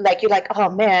 like you're like, oh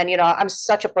man, I'm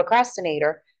such a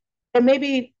procrastinator. And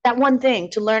maybe that one thing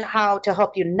to learn how to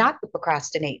help you not to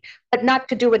procrastinate, but not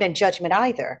to do it in judgment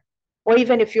either. Or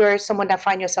even if you're someone that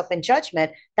find yourself in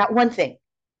judgment, that one thing.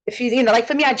 If like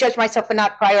for me, I judge myself for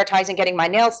not prioritizing getting my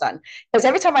nails done. Because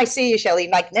every time I see you, Shelly,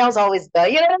 like nails always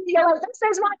done. You're like, this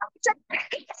is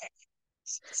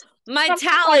my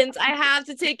talents. I have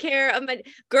to take care of my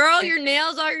girl. Your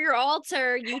nails are your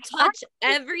altar. You touch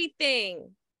everything.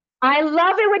 I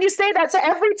love it when you say that. So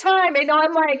every time,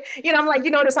 I'm like, you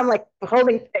notice I'm like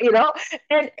holding,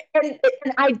 and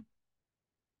I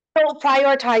don't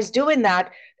prioritize doing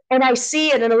that. And I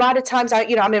see it. And a lot of times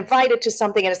I'm invited to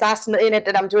something and it's last minute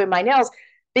that I'm doing my nails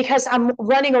because I'm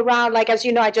running around. Like, as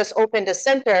you know, I just opened a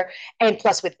center and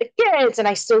plus with the kids and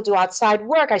I still do outside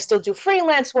work. I still do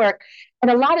freelance work. And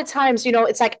a lot of times,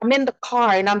 it's like I'm in the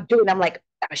car and I'm like,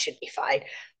 I should be fine.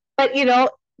 But,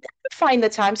 find the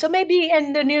time. So maybe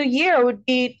in the new year would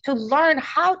be to learn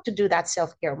how to do that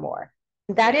self-care more.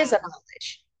 That is Yeah. a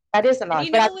knowledge. That is a And knowledge.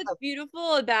 you But know what's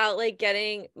beautiful about like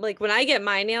getting, like when I get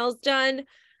my nails done,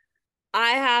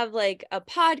 I have like a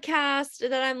podcast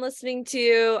that I'm listening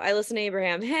to. I listen to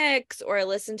Abraham Hicks, or I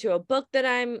listen to a book that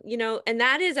and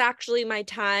that is actually my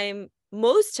time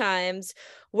most times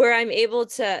where I'm able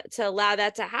to allow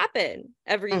that to happen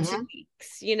every 2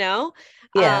 weeks.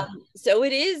 Um, yeah, so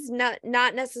it is not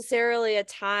necessarily a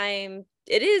time.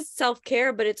 It is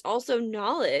self-care, but it's also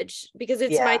knowledge, because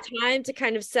it's my yeah, time to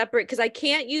kind of separate, because I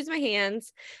can't use my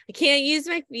hands, I can't use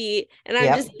my feet, and I'm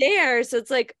yep, just there. So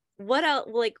it's like, what else,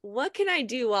 like what can I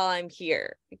do while I'm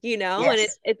here? And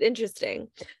yes. it's interesting.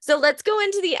 So let's go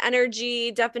into the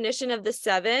energy definition of the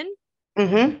seven,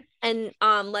 Mm-hmm.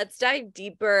 and let's dive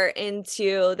deeper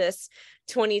into this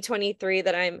 2023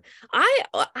 that I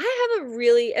have a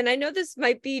really, and I know this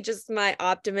might be just my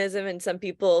optimism, and some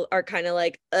people are kind of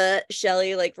like,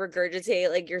 Shelly, like regurgitate,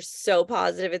 like you're so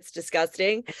positive it's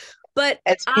disgusting. But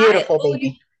It's I beautiful, always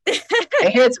baby.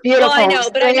 It's well, I beautiful. know,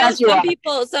 but I Stay know as you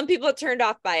are. some people are turned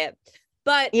off by it.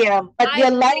 But Yeah, but I your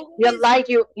always, light,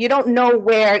 you don't know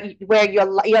where your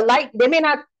light. They may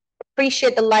not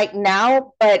appreciate the light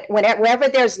now, but wherever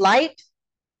there's light,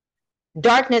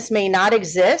 darkness may not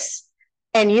exist,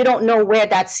 and you don't know where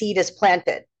that seed is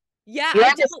planted. yeah, You I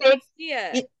don't understand? see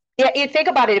it. You, yeah, you think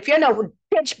about it. If you're in a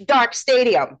pitch dark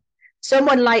stadium,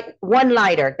 someone light one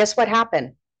lighter, guess what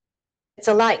happened? It's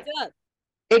a light. Lights up.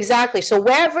 Exactly. So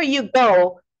wherever you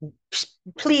go,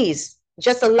 please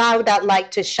just allow that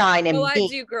light to shine Oh, and I be.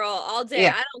 do, girl, all day.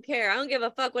 Yeah. I don't care. I don't give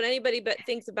a fuck what anybody but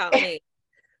thinks about me.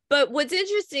 But what's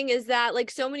interesting is that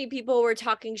like so many people were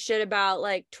talking shit about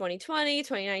like 2020,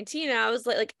 2019. And I was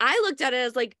like I looked at it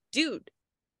as like, dude,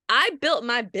 I built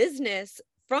my business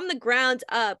from the ground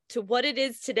up to what it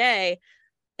is today.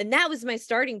 And that was my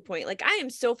starting point. Like, I am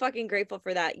so fucking grateful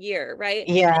for that year, right?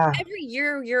 And Yeah. every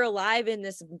year you're alive in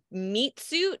this meat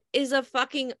suit is a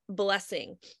fucking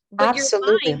blessing. But your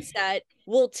Absolutely. mindset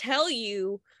will tell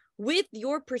you, with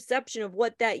your perception of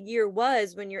what that year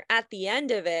was, when you're at the end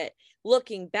of it,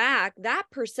 looking back, that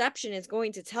perception is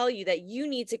going to tell you that you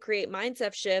need to create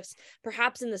mindset shifts,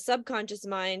 perhaps in the subconscious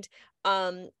mind,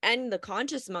 and the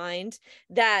conscious mind,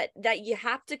 that you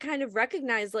have to kind of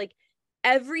recognize, like,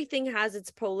 everything has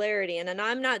its polarity, and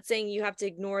I'm not saying you have to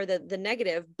ignore the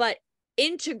negative, but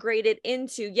integrate it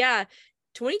into, yeah,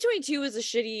 2022 was a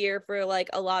shitty year for like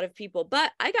a lot of people,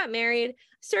 but I got married,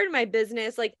 started my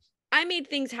business, like I made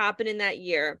things happen in that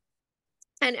year.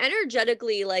 And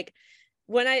energetically, like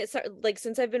when I start, like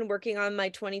since I've been working on my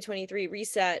 2023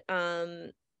 reset,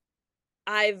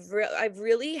 I've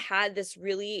really had this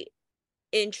really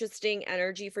interesting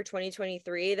energy for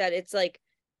 2023, that it's like,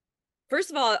 first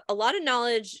of all, a lot of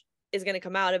knowledge is going to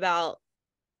come out about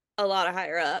a lot of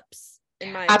higher ups,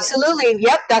 in my opinion. Absolutely.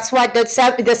 Yep. That's what the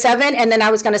seven, and then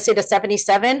I was going to say the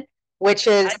 77, which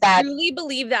I is that. truly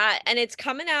believe that, and it's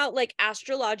coming out like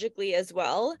astrologically as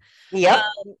well. Yep.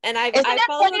 And Isn't I that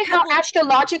follow a funny how couple.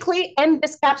 astrologically in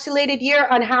this capsulated year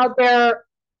on how they're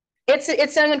it's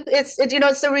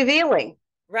the revealing.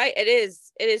 Right, it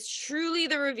is truly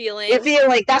the revealing.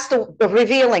 Revealing. That's the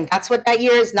revealing. That's what that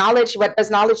year is. Knowledge. What does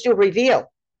knowledge do?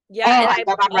 Reveal. Yeah, Oh, and I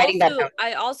love. I'm writing that down.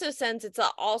 I also sense it's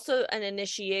also an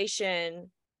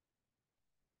initiation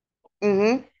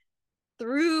Mm-hmm.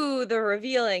 through the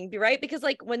revealing, right? Because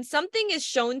like when something is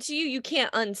shown to you, you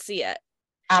can't unsee it.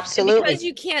 And because Absolutely.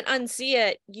 you can't unsee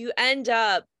it, you end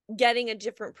up getting a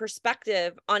different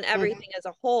perspective on Mm-hmm. everything as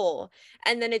a whole.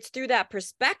 And then it's through that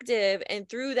perspective and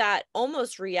through that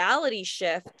almost reality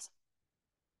shift,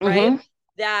 right? Mm-hmm.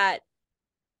 That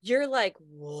you're like,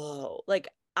 whoa, like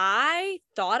I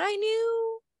thought I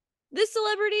knew this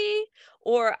celebrity,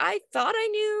 or I thought I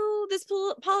knew this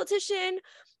politician,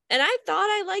 and I thought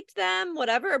I liked them,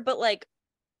 whatever. But like,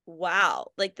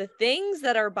 wow, like the things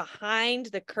that are behind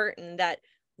the curtain, that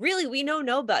really we know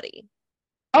nobody.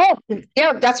 Oh,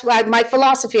 yeah, that's why my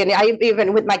philosophy. And I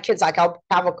even with my kids, like I'll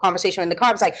have a conversation in the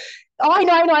car. It's like, oh, I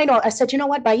know. I said, you know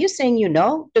what? By you saying you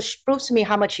know, just proves to me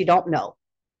how much you don't know.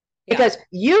 Yeah. Because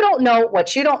you don't know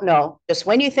what you don't know. Just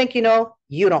when you think you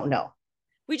don't know.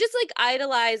 We just like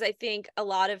idolize, I think, a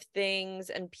lot of things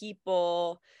and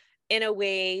people in a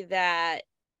way that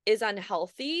is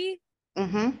unhealthy.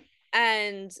 Mm-hmm.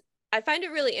 And I find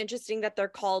it really interesting that they're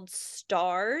called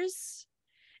stars.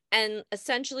 And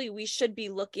essentially, we should be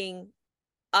looking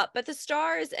up at the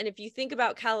stars. And if you think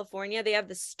about California, they have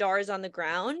the stars on the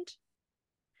ground.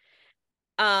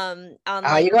 On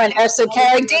like You're going all the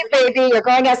esoteric deep, celebrities. baby. You're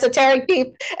going esoteric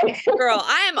deep. Girl,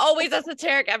 I am always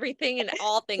esoteric, everything and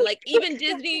all things. Like even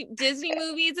Disney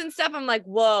movies and stuff. I'm like,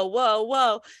 whoa, whoa,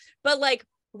 whoa. But like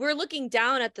we're looking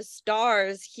down at the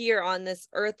stars here on this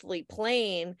earthly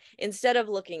plane instead of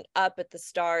looking up at the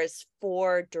stars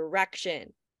for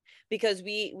direction. Because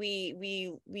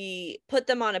we put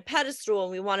them on a pedestal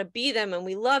and we want to be them and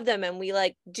we love them and we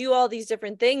like do all these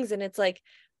different things. And it's like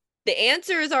the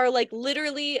answers are like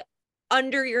literally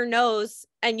under your nose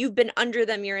and you've been under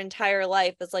them your entire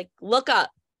life. It's like, look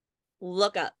up,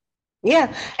 look up.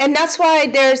 Yeah, and that's why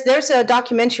there's a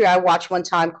documentary I watched one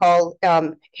time called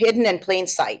Hidden in Plain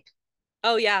Sight.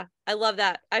 Oh yeah, I love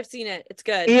that. I've seen it. It's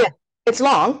good. Yeah, it's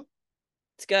long.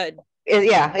 It's good.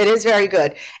 Yeah, it is very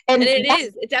good. And And it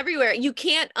is. It's everywhere. You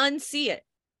can't unsee it.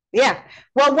 yeah,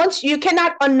 well, once you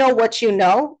cannot unknow what you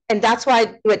know, and that's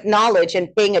why with knowledge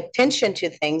and paying attention to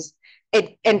things,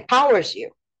 it empowers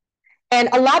you. And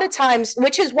a lot of times,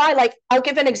 which is why, like, I'll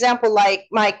give an example. Like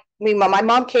my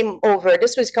mom came over.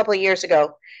 This was a couple of years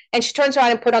ago, and she turns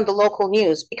around and put on the local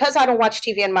news because I don't watch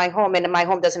TV in my home, and my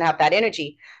home doesn't have that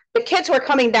energy. The kids were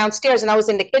coming downstairs, and I was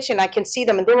in the kitchen. I can see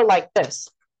them, and they were like this.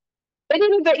 They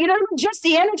didn't even, just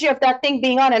the energy of that thing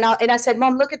being on. And I said,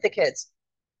 Mom, look at the kids.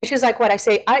 She's like, what? I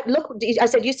say, I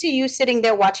said, you see you sitting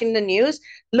there watching the news.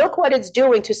 Look what it's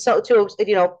doing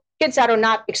to kids that are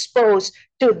not exposed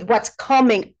to what's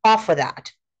coming off of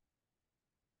that.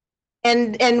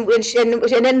 And then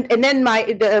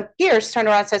the peers turn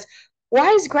around and says,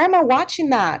 why is grandma watching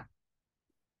that?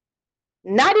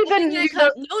 Not even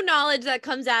no knowledge that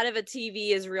comes out of a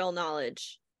TV is real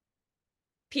knowledge.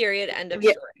 Period. End of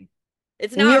yeah, story.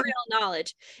 It's not real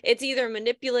knowledge. It's either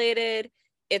manipulated,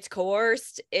 it's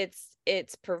coerced,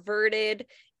 it's perverted,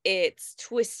 it's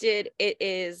twisted. It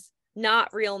is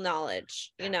not real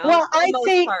knowledge, well, for the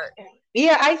most part.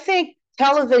 I think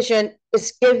television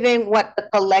is giving what the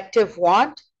collective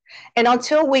want. And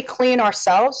until we clean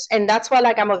ourselves, and that's why,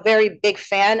 like, I'm a very big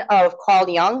fan of Carl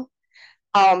Jung,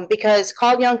 because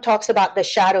Carl Jung talks about the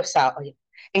shadow self,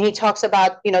 and he talks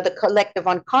about, the collective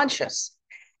unconscious.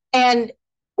 And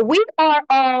we are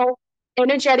all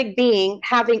energetic being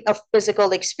having a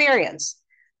physical experience.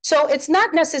 So it's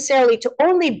not necessarily to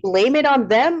only blame it on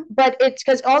them, but it's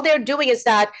because all they're doing is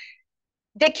that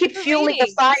they keep fueling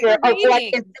the fire of what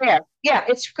is there. Yeah,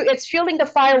 it's fueling the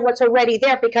fire of what's already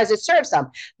there because it serves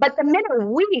them. But the minute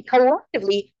we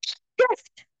collectively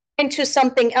shift into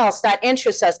something else that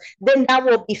interests us, then that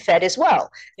will be fed as well.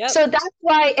 Yep. So that's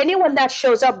why anyone that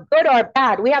shows up, good or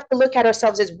bad, we have to look at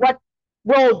ourselves as what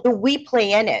role do we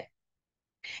play in it?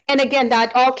 And again,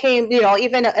 that all came,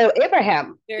 even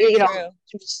Abraham,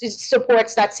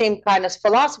 supports that same kind of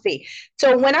philosophy.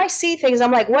 So when I see things,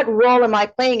 I'm like, what role am I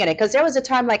playing in it? Because there was a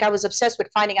time like I was obsessed with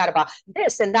finding out about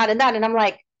this and that and that. And I'm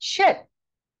like, shit,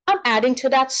 I'm adding to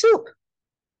that soup.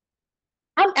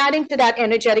 I'm adding to that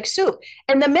energetic soup.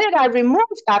 And the minute I remove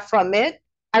that from it,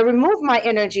 I remove my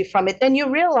energy from it, then you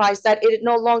realize that it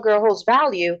no longer holds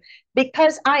value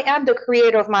because I am the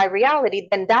creator of my reality.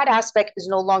 Then that aspect is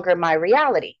no longer my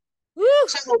reality. Woo,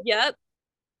 yep.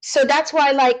 So that's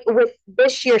why, like with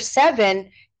this year 7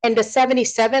 and the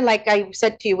 77, like I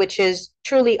said to you, which is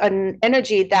truly an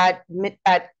energy that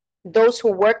those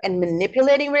who work in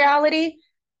manipulating reality,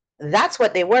 that's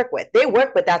what they work with. They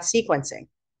work with that sequencing.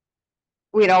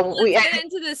 Let's get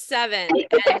into the 7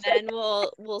 and then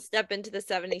we'll step into the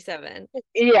 77.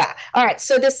 Yeah. All right.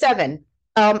 So the 7,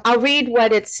 I'll read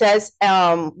what it says,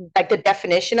 like the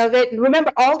definition of it.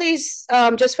 Remember, all these,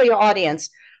 just for your audience,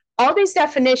 all these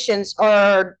definitions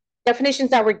are definitions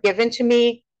that were given to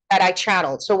me that I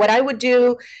channeled. So what I would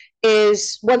do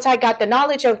is once I got the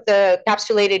knowledge of the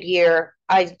capsulated year,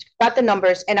 I got the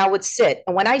numbers and I would sit.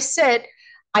 And when I sit,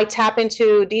 I tap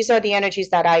into, these are the energies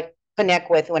that I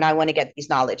connect with when I want to get these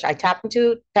knowledge. I tap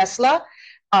into Tesla,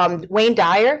 Wayne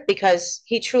Dyer, because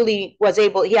he truly was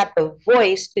able, he had the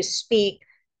voice to speak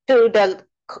to the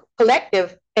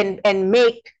collective and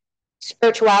make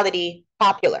spirituality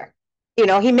popular.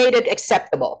 He made it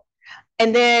acceptable.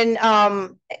 And then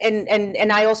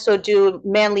and I also do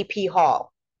Manly P.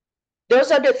 Hall.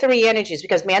 Those are the 3 energies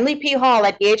because Manly P. Hall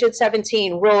at the age of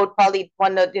 17 wrote probably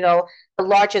one of the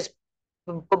largest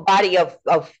body of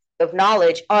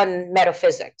knowledge on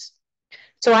metaphysics.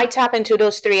 So I tap into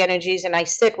those 3 energies and I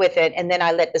sit with it and then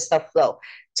I let the stuff flow.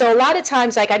 So a lot of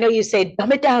times, like I know you say,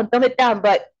 dumb it down,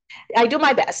 but I do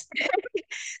my best.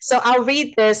 So I'll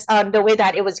read this the way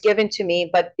that it was given to me.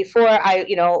 But before I,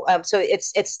 so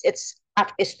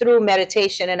it's through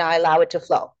meditation and I allow it to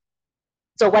flow.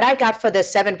 So what I got for the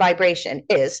 7 vibration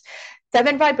is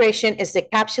 7 vibration is the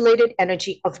encapsulated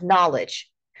energy of knowledge.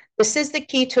 This is the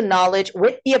key to knowledge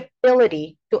with the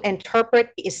ability to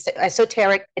interpret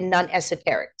esoteric and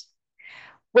non-esoteric,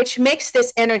 which makes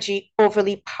this energy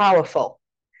overly powerful.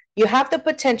 You have the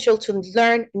potential to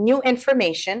learn new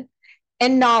information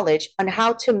and knowledge on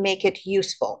how to make it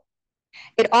useful.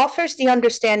 It offers the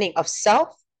understanding of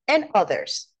self and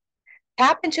others.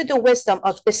 Tap into the wisdom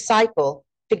of this cycle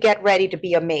to get ready to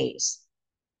be amazed.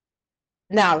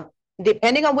 Now,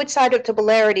 depending on which side of the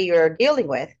polarity you're dealing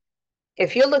with,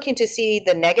 if you're looking to see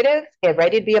the negative, get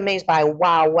ready to be amazed by,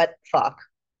 wow, what the fuck?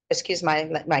 Excuse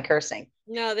my cursing.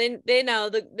 No, they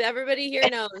know. Everybody here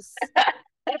knows.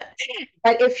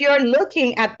 But if you're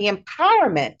looking at the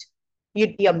empowerment,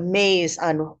 you'd be amazed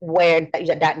on where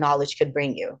that knowledge could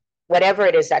bring you, whatever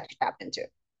it is that you tap into.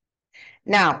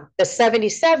 Now, the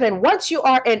 77, once you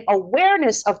are in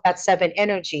awareness of that seven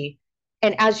energy,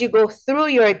 and as you go through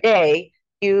your day,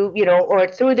 or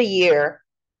through the year,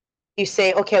 you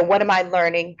say, okay, what am I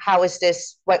learning? How is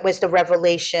this? What was the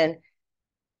revelation?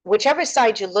 Whichever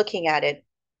side you're looking at it,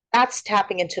 that's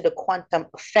tapping into the quantum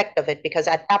effect of it, because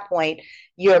at that point,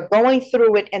 you're going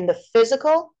through it in the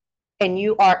physical and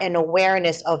you are in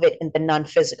awareness of it in the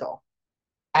non-physical.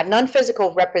 That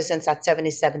non-physical represents that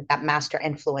 77, that master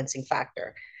influencing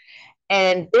factor.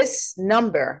 And this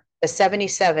number, the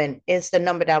 77, is the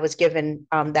number that was given,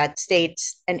 that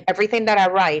states, and everything that I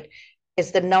write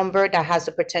is the number that has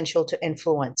the potential to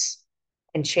influence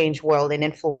and change world and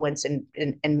influence and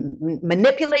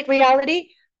manipulate reality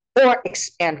or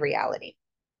expand reality.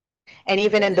 And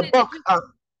even in Isn't the it book,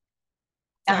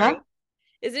 sorry.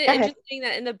 Isn't it go ahead. interesting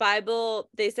that in the Bible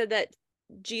they said that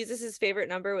Jesus's favorite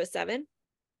number was 7?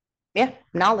 Yeah,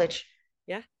 knowledge.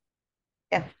 Yeah.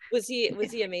 Yeah, Was he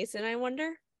a Mason, I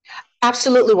wonder?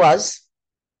 absolutely was.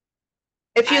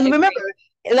 If I you remember,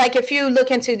 agree. like if you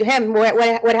look into him,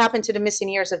 what happened to the missing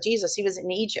years of Jesus? He was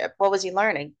in Egypt. What was he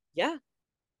learning? Yeah.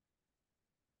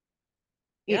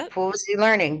 Yep. What was he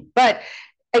learning? But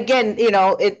again,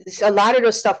 it's a lot of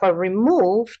those stuff are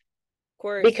removed Of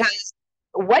course. because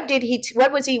what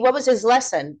was his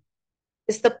lesson?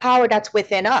 It's the power that's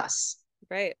within us.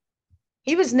 Right.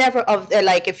 He was never of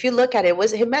like, if you look at it,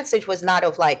 was his message was not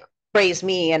of like, praise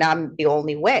me and I'm the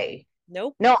only way.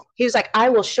 Nope. No, he was like, I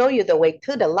will show you the way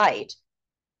to the light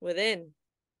Within.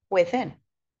 within.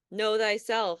 Know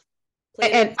thyself.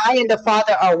 Plato And I said and the it.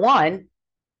 Father are one.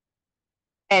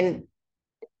 And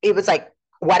it was like,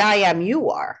 what I am, you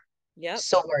are. Yep.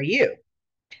 So are you.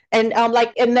 And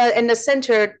like in the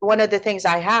center, one of the things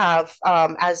I have,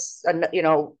 as on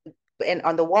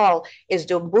the wall, is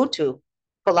the Ubuntu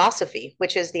philosophy,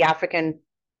 which is the African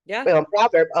Yeah.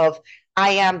 proverb of "I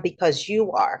am because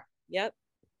you are." Yep.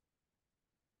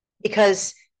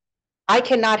 Because I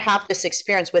cannot have this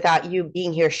experience without you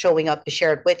being here, showing up to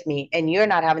share it with me, and you're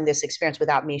not having this experience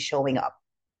without me showing up,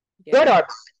 good Yeah. or bad.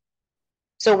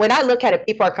 So when I look at it,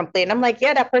 people are complaining. I'm like,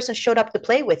 yeah, that person showed up to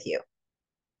play with you.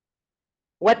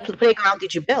 What Yeah. playground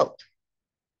did you build?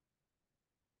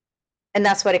 And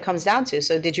that's what it comes down to.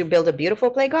 So did you build a beautiful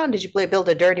playground? Did you build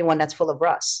a dirty one that's full of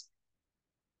rust?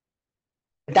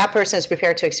 If that person is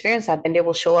prepared to experience that, then they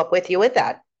will show up with you with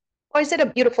that. Or is it a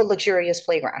beautiful, luxurious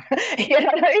playground? You know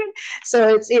what I mean?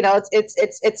 So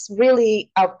it's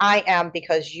really I am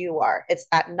because you are. It's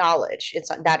that knowledge. It's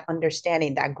that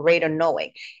understanding, that greater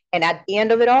knowing. And at the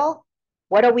end of it all,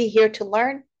 what are we here to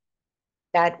learn?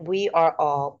 That we are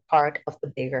all part of the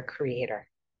bigger creator.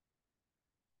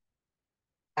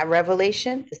 That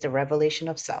revelation is the revelation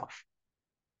of self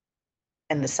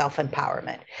and the self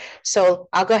empowerment. So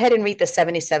I'll go ahead and read the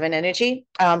 77 energy.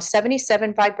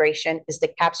 77 vibration is the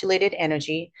capsulated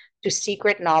energy to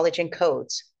secret knowledge and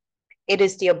codes. It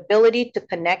is the ability to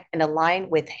connect and align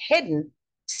with hidden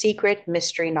secret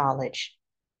mystery knowledge.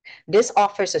 This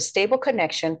offers a stable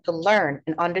connection to learn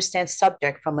and understand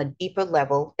subject from a deeper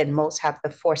level than most have the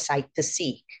foresight to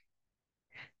seek.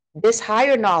 This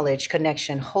higher knowledge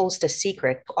connection holds the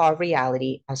secret to our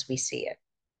reality as we see it.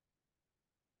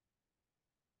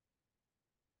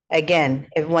 Again,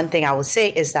 one thing I will say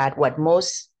is that what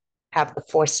most have the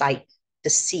foresight to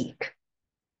seek.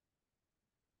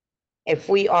 If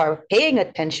we are paying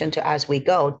attention to as we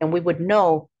go, then we would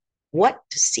know what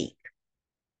to seek.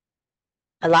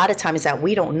 A lot of times that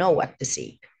we don't know what to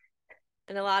seek.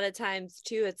 And a lot of times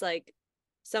too, it's like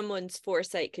someone's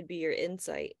foresight could be your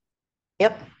insight.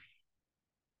 Yep.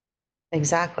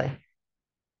 Exactly.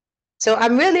 So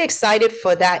I'm really excited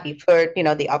for that, for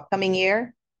the upcoming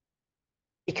year,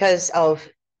 because of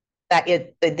that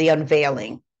the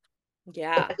unveiling.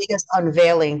 Yeah, The biggest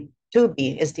unveiling to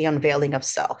be is the unveiling of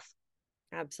self.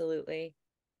 absolutely.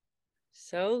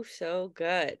 So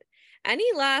good. Any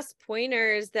last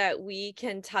pointers that we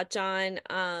can touch on,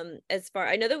 as far,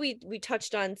 I know that we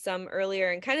touched on some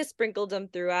earlier and kind of sprinkled them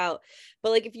throughout,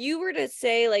 but like if you were to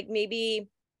say like maybe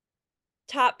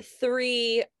top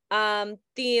 3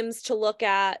 themes to look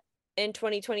at in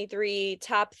 2023,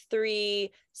 top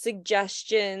 3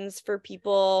 suggestions for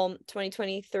people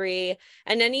 2023,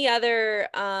 and any other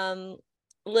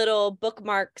little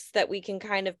bookmarks that we can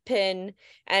kind of pin,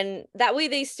 and that way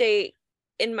they stay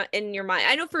in your mind.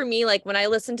 I know for me, like when I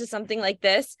listen to something like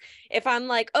this, if I'm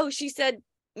like, oh, she said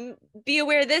be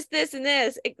aware of this and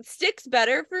this, it sticks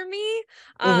better for me.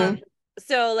 Mm-hmm.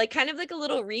 So like kind of like a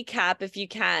little recap if you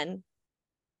can.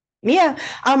 Yeah,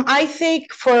 I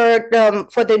think for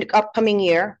the upcoming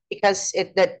year, because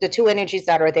the two energies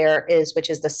that are there is,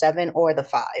 which is the 7 or the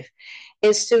 5,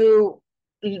 is to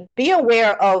be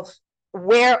aware of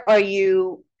where are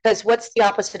you, because what's the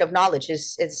opposite of knowledge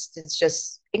is it's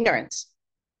just ignorance.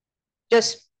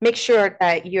 Just make sure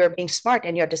that you're being smart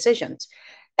in your decisions,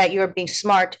 that you're being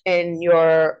smart in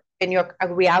your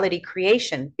reality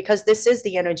creation, because this is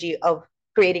the energy of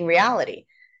creating reality.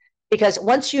 Because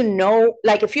once you know,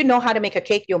 like if you know how to make a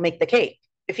cake, you'll make the cake.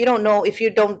 If you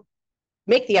don't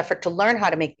make the effort to learn how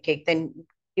to make the cake, then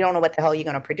you don't know what the hell you're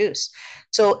going to produce.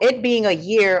 So it being a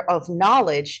year of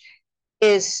knowledge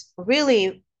is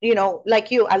really,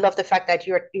 like you, I love the fact that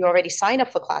you already signed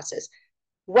up for classes.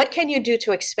 What can you do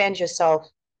to expand yourself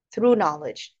through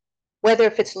knowledge? Whether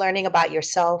if it's learning about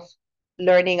yourself,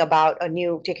 learning about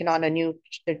taking on a new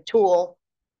tool,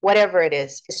 whatever it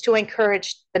is to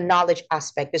encourage the knowledge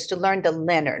aspect, is to learn the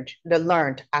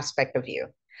learned aspect of you.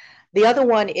 The other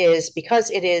one is because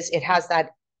it has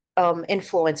that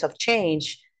influence of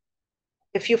change.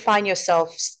 If you find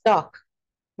yourself stuck,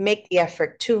 make the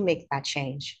effort to make that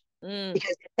change, Mm.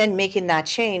 because then making that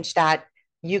change that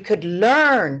you could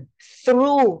learn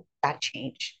through that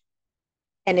change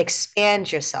and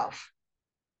expand yourself.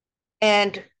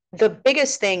 And the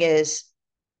biggest thing is,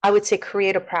 I would say,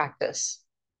 create a practice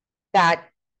that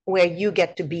where you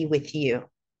get to be with you.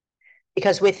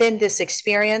 Because within this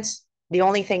experience, the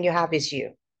only thing you have is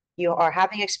you. You are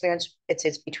having experience,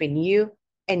 it's between you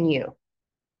and you.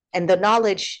 And the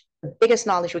biggest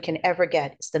knowledge we can ever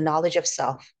get is the knowledge of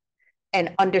self,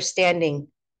 and understanding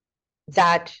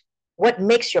that what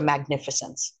makes your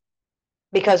magnificence.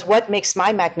 Because what makes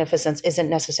my magnificence isn't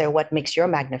necessarily what makes your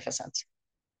magnificence.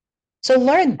 So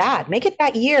learn that. Make it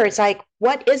that year. It's like,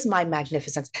 what is my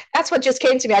magnificence? That's what just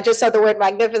came to me. I just saw the word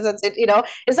magnificence.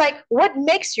 It's like, what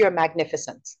makes your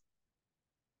magnificence?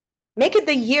 Make it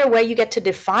the year where you get to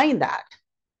define that.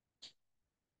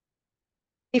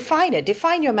 Define it.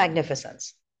 Define your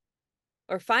magnificence.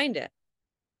 Or find it.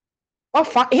 Or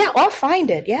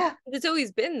find it. Yeah. It's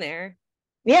always been there,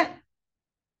 Yeah.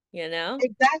 you know?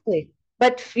 Exactly.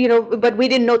 But we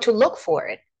didn't know to look for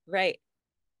it. Right.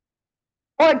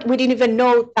 Or we didn't even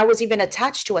know that was even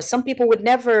attached to us. Some people would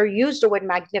never use the word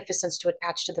magnificence to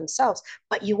attach to themselves,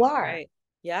 but you are. Right.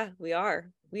 Yeah, we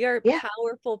are. We are Yeah,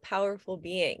 powerful, powerful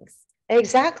beings.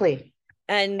 exactly.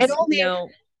 And And only,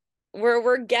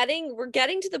 we're getting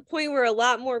to the point where a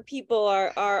lot more people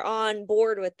are on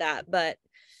board with that, but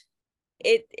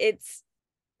it's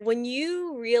when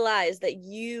you realize that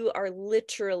you are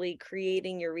literally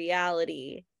creating your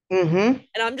reality. mm-hmm,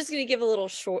 And I'm just going to give a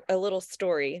little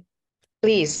story.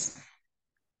 please.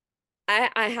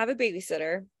 I have a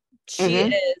babysitter. She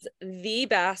Mm-hmm, is the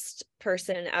best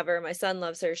person ever. My son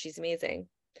loves her. She's amazing.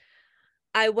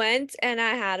 I went and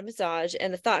I had a massage,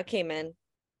 and the thought came in,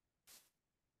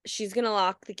 she's gonna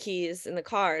lock the keys in the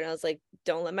car. And I was like,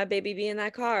 don't let my baby be in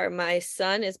that car. My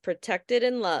son is protected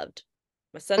and loved.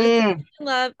 My son is mm, protected and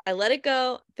loved. I let it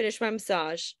go, finished my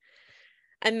massage.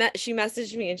 She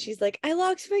messaged me and she's like, I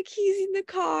locked my keys in the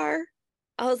car.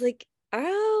 I was like,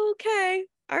 oh, okay.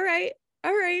 All right.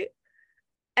 All right.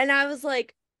 And I was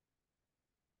like,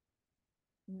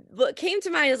 what came to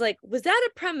mind is like, was that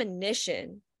a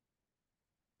premonition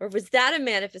or was that a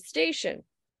manifestation?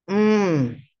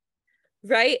 mm,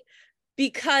 Right?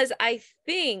 Because I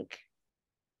think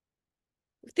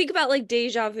about like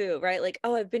deja vu, right? Like,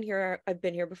 oh, I've been here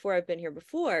before, I've been here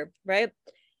before, right?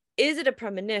 Is it a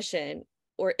premonition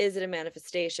or is it a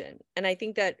manifestation? And I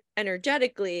think that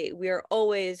energetically, we are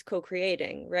always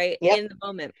co-creating, right? yep. In the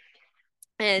moment.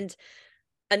 And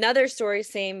another story,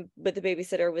 same with the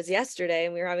babysitter, was yesterday,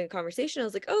 and we were having a conversation. I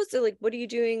was like, oh, so like, what are you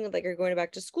doing? Like, are you going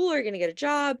back to school? Are you going to get a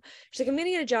job? She's like, I'm going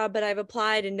to get a job, but I've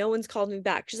applied and no one's called me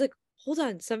back. She's like, hold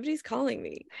on, somebody's calling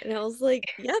me. And I was like,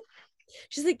 yep.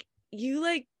 She's like, you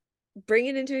like bring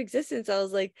it into existence. I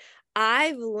was like,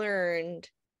 I've learned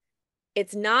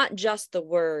it's not just the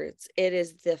words, it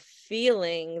is the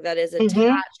feeling that is attached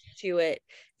Mm-hmm, into it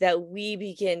that we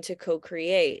begin to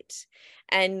co-create.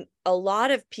 And a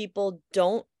lot of people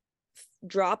don't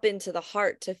drop into the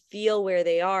heart to feel where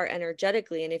they are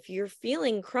energetically. And if you're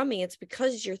feeling crummy, it's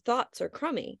because your thoughts are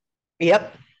crummy.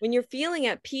 Yep. When you're feeling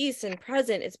at peace and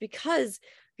present, it's because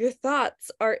your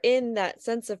thoughts are in that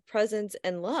sense of presence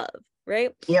and love,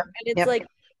 right? Yep. And it's Yep. like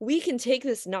we can take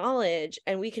this knowledge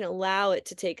and we can allow it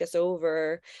to take us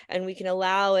over, and we can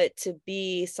allow it to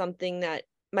be something that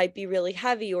might be really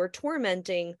heavy or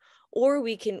tormenting, or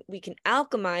we can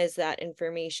alchemize that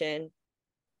information,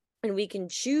 and we can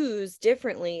choose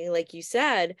differently, like you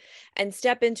said, and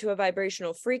step into a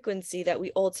vibrational frequency that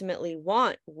we ultimately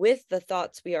want with the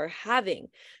thoughts we are having.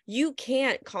 You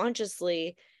can't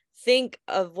consciously think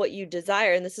of what you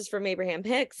desire. And this is from Abraham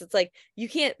Hicks. It's like, you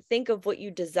can't think of what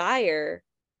you desire,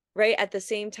 right, at the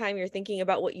same time you're thinking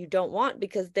about what you don't want,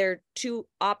 because they're two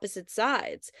opposite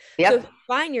sides. So if Yep. you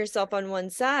find yourself on one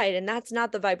side and that's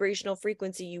not the vibrational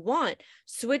frequency you want,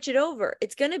 switch it over.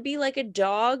 It's going to be like a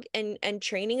dog and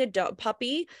training a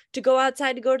puppy to go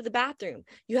outside to go to the bathroom.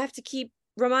 You have to keep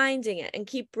reminding it and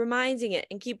keep reminding it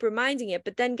and keep reminding it.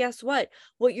 But then guess what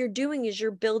you're doing is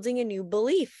you're building a new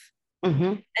belief,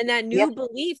 Mm-hmm. and that Yep. new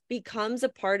belief becomes a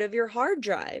part of your hard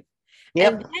drive.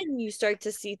 And Yep. then you start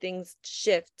to see things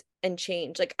shift and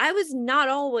change. Like I was not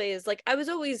always like, I was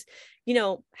always,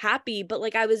 happy, but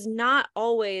like I was not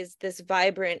always this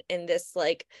vibrant and this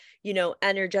like,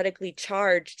 energetically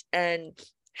charged and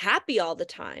happy all the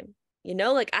time.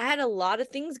 Like I had a lot of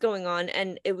things going on,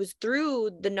 and it was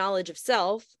through the knowledge of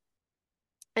self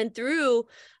and through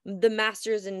the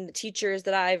masters and the teachers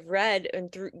that I've read, and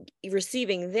through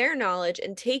receiving their knowledge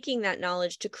and taking that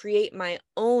knowledge to create my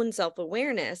own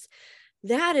self-awareness.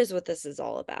 That is what this is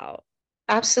all about.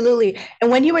 Absolutely.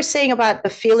 And when you were saying about the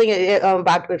feeling,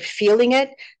 about feeling it,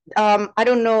 I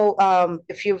don't know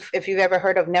if you've ever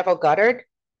heard of Neville Goddard.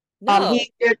 No.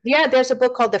 Yeah, there's a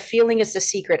book called The Feeling is the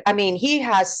Secret. I mean, he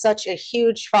has such a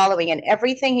huge following, and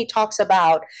everything he talks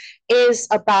about is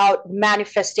about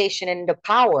manifestation and the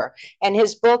power. And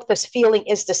his book, This Feeling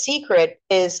is the Secret,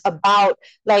 is about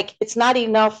like it's not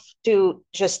enough to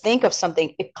just think of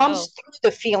something. It comes No. through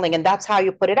the feeling, and that's how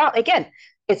you put it out. Again,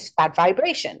 it's that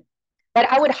vibration. But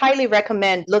I would highly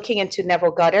recommend looking into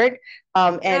Neville Goddard.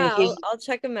 And Yeah, he, I'll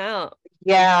check them out.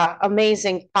 yeah,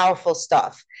 amazing, powerful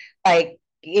stuff. Like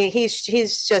he's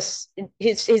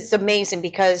amazing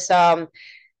because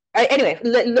anyway,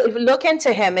 look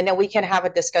into him and then we can have a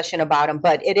discussion about him.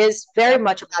 But it is very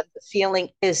much Definitely. about the feeling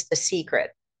is the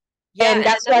secret, Yeah, and and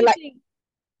that's why I another like. thing,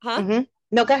 huh? Mm-hmm.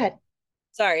 No, go ahead.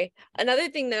 Sorry. Another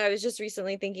thing that I was just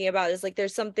recently thinking about is like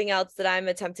there's something else that I'm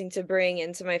attempting to bring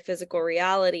into my physical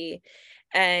reality.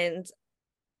 And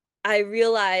I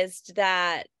realized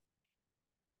that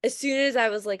as soon as I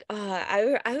was like, oh,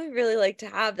 I would really like to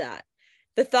have that.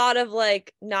 The thought of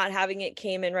like not having it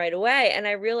came in right away. And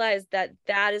I realized that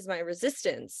that is my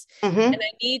resistance. And Mm-hmm.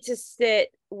 I need to sit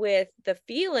with the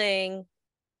feeling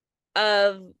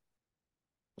of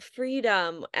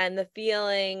freedom and the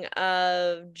feeling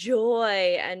of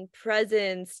joy and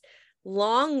presence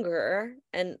longer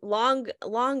and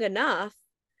long enough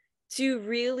to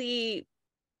really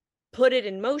put it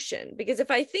in motion. Because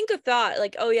if I think a thought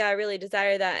like, oh yeah, I really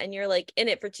desire that, and you're like in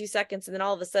it for 2 seconds, and then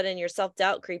all of a sudden your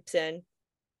self-doubt creeps in,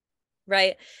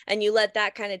 right, and you let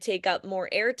that kind of take up more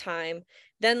airtime,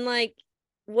 then like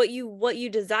what you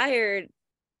desired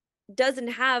doesn't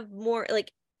have more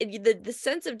like the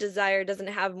sense of desire doesn't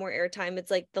have more airtime.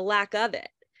 It's like the lack of it.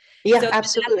 So Yeah, that's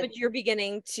absolutely. what you're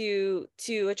beginning to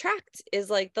attract, is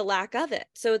like the lack of it.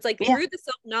 So it's like Yeah. through the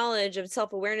self-knowledge of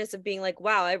self-awareness of being like,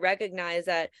 wow, I recognize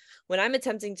that when I'm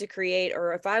attempting to create,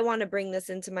 or if I want to bring this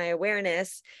into my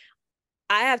awareness,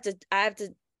 I have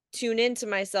to tune into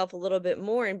myself a little bit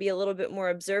more and be a little bit more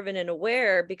observant and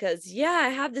aware, because yeah, I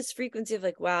have this frequency of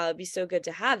like, wow, it'd be so good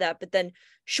to have that. But then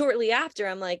shortly after,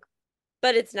 I'm like,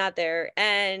 but it's not there.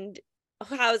 And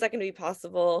how is that going to be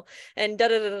possible? And da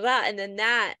da da da da. And then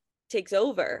that takes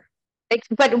over.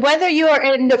 But whether you are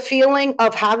in the feeling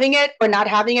of having it or not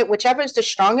having it, whichever is the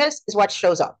strongest is what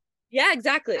shows up. Yeah,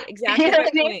 exactly. You Exactly know my what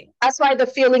I mean? point. That's why the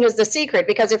feeling is the secret.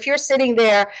 Because if you're sitting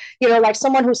there, like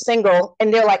someone who's single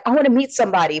and they're like, I want to meet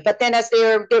somebody. But then as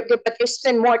but they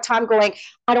spend more time going,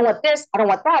 I don't want this, I don't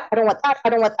want that, I don't want that,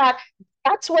 I don't want that.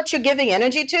 That's what you're giving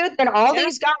energy to. Then all Yeah.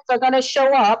 these guys are going to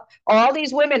show up, or all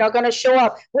these women are going to show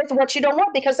up with what you don't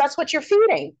want because that's what you're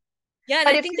feeding. Yeah. And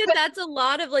But I if think you that could, that's a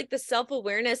lot of like the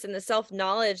self-awareness and the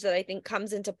self-knowledge that I think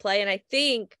comes into play. And I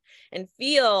think and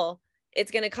feel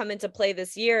it's going to come into play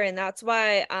this year. And that's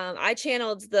why I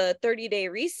channeled the 30-day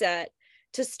reset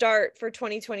to start for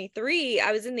 2023.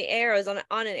 I was in the air, I was on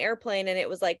an airplane, and it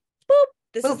was like, boop.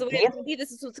 This is Boom. the way it's Yeah. going to be.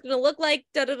 This is what's going to look like.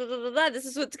 Da, da, da, da, da, da. This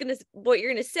is what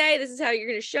you're going to say. This is how you're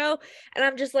going to show. And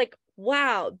I'm just like,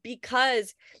 wow,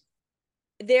 because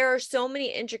there are so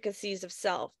many intricacies of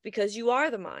self, because you are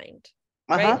the mind,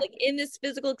 right? Uh-huh. Like in this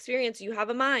physical experience, you have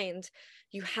a mind,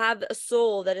 you have a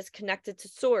soul that is connected to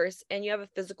source, and you have a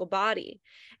physical body.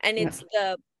 And Yeah.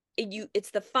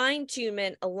 it's the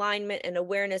fine-tunement, alignment, and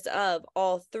awareness of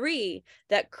all three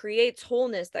that creates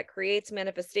wholeness, that creates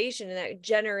manifestation, and that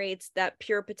generates that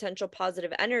pure potential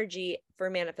positive energy for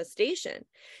manifestation.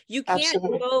 You can't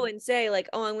Absolutely. go and say like,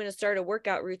 oh, I'm going to start a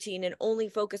workout routine and only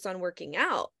focus on working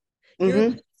out. You're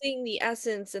Mm-hmm. losing the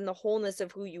essence and the wholeness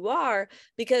of who you are,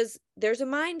 because there's a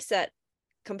mindset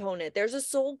component, there's a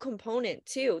soul component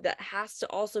too that has to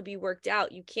also be worked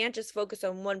out. You can't just focus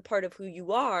on one part of who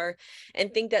you are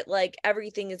and think that like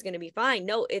everything is going to be fine.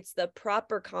 No, it's the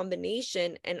proper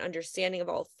combination and understanding of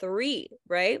all three,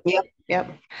 right? Yep.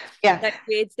 Yep. Yeah. That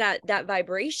creates that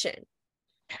vibration.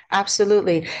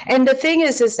 Absolutely. And the thing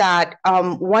is that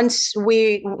once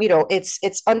we,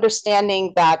 it's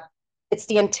understanding that it's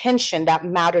the intention that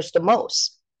matters the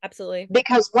most. Absolutely.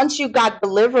 Because once you got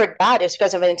delivered that, it's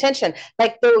because of an intention.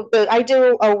 Like I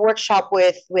do a workshop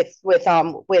with a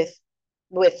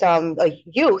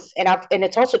youth, and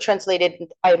it's also translated.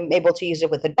 I'm able to use it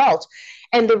with adults.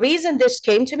 And the reason this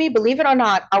came to me, believe it or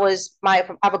not, I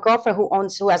have a girlfriend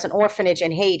who has an orphanage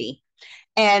in Haiti,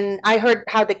 and I heard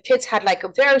how the kids had like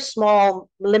a very small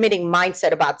limiting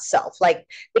mindset about self, like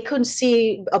they couldn't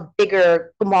see a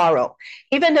bigger tomorrow,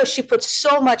 even though she puts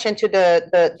so much into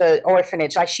the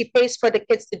orphanage. Like she pays for the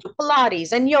kids to do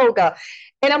pilates and yoga,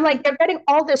 and I'm like, they're getting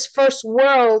all this first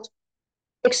world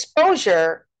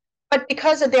exposure, but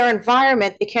because of their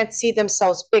environment they can't see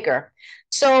themselves bigger.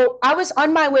 So I was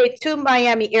on my way to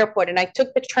Miami airport, and I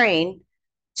took the train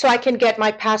so I can get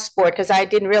my passport, because I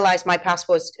didn't realize my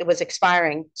passport was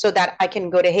expiring, so that I can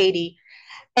go to Haiti.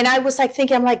 And I was like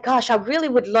thinking, I'm like, gosh, I really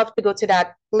would love to go to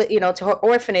that, to her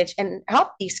orphanage and help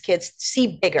these kids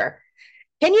see bigger.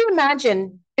 Can you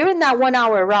imagine during that 1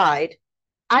 hour ride,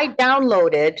 I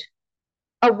downloaded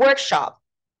a workshop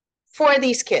for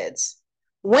these kids,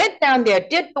 went down there,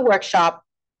 did the workshop,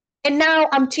 and now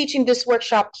I'm teaching this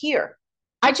workshop here.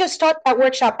 I just taught that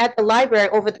workshop at the library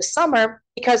over the summer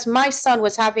because my son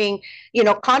was having,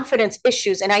 confidence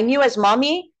issues. And I knew as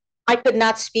mommy, I could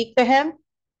not speak to him.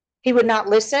 He would not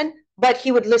listen, but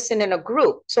he would listen in a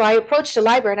group. So I approached the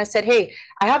library and I said, hey,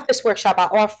 I have this workshop, I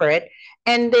offer it.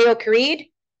 And they agreed.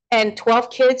 And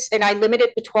 12 kids, and I limited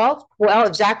to 12. Well,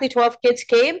 exactly 12 kids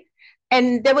came.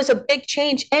 And there was a big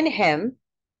change in him,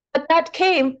 but that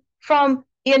came from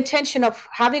the intention of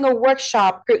having a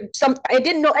workshop. I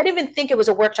didn't even think it was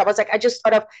a workshop. I was like, I just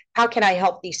thought of how can I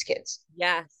help these kids?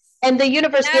 Yes. And the And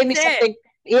universe gave that's me it. something.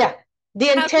 Yeah. The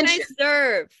How can I intention.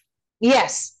 serve?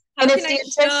 Yes. How And can it's I the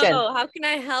intention. show? How can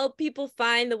I help people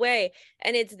find the way?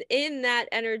 And it's in that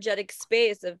energetic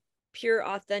space of pure,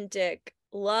 authentic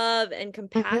love and Mm-hmm.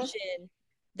 compassion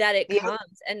that it Yep.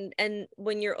 comes. And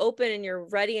when you're open and you're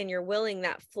ready and you're willing,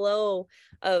 that flow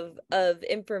of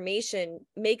information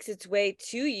makes its way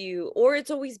to you, or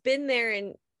it's always been there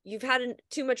and you've had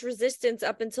too much resistance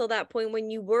up until that point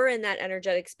when you were in that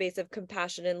energetic space of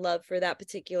compassion and love for that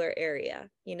particular area,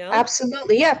 you know?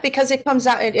 Absolutely. Yeah. Because it comes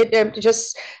out, it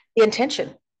just the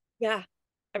intention. Yeah,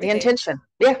 The everything. intention.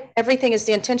 Yeah, everything is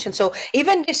the intention. So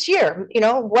even this year,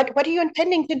 what are you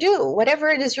intending to do? Whatever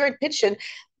it is your intention,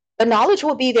 the knowledge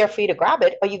will be there for you to grab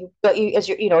it. Is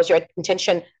your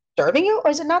intention serving you, or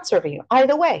is it not serving you?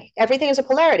 Either way, everything is a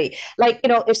polarity. Like,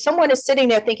 if someone is sitting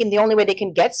there thinking the only way they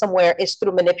can get somewhere is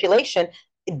through manipulation,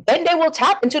 then they will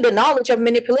tap into the knowledge of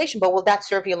manipulation. But will that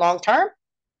serve you long term?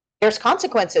 There's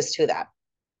consequences to that.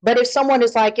 But if someone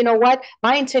is like, you know what,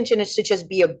 my intention is to just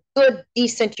be a good,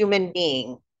 decent human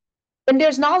being, then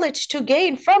there's knowledge to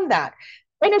gain from that.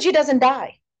 Energy doesn't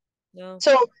die. No.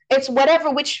 So it's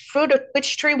whatever, which fruit, or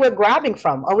which tree we're grabbing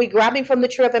from. Are we grabbing from the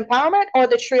tree of empowerment or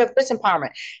the tree of disempowerment?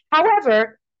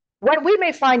 However, what we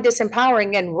may find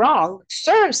disempowering and wrong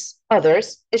serves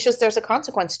others. It's just there's a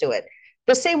consequence to it.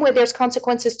 The same way there's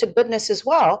consequences to goodness as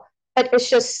well, but it's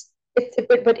just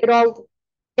but it all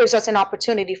gives us an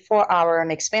opportunity for our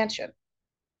own expansion.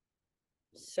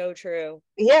 So true.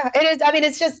 Yeah, it is. I mean,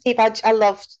 it's just deep. I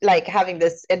love like having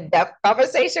this in-depth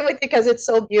conversation with you because it's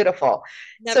so beautiful.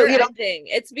 So, Never ending.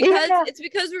 It's because yeah.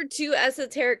 we're two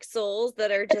esoteric souls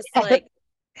that are just like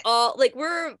all like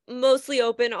we're mostly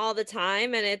open all the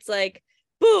time, and it's like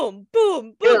boom,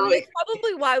 boom, boom. And that's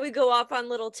probably why we go off on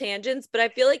little tangents, but I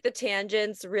feel like the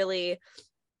tangents really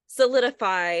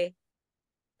solidify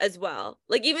as well.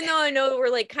 Like even though I know we're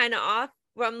like kind of off,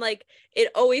 where I'm like, it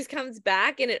always comes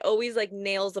back and it always like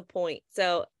nails a point.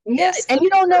 So Yes, it's and a you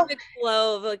don't know. perfect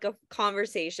flow of like a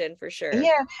conversation for sure.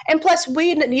 Yeah, and plus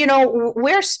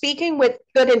we're speaking with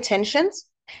good intentions,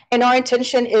 and our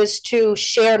intention is to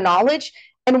share knowledge,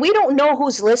 and we don't know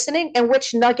who's listening and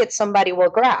which nugget somebody will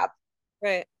grab.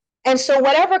 Right. And so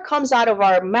whatever comes out of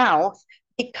our mouth,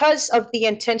 because of the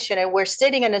intention, and we're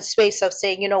sitting in a space of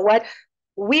saying, you know what,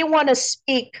 we want to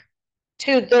speak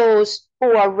to those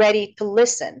who are ready to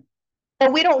listen.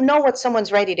 But we don't know what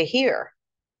someone's ready to hear,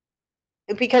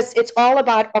 because it's all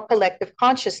about a collective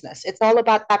consciousness. It's all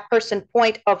about that person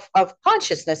point of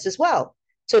consciousness as well.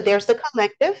 So there's the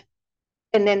collective,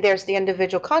 and then there's the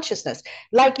individual consciousness.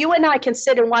 Like you and I can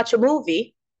sit and watch a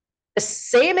movie, the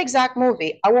same exact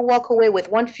movie. I will walk away with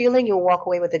one feeling, you'll walk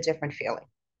away with a different feeling.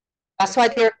 That's why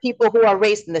there are people who are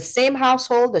raised in the same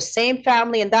household, the same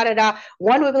family, and da da da.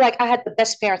 One would be like, I had the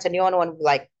best parents, and the other one would be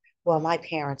like, well, my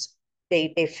parents,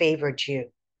 they favored you.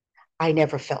 I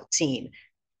never felt seen.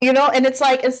 And it's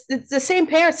like it's the same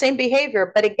parents, same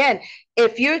behavior. But again,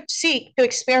 if you seek to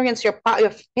experience your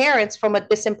parents from a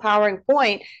disempowering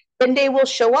point, then they will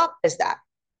show up as that.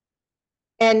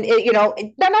 And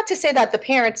not to say that the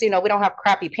parents, we don't have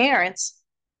crappy parents.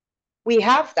 We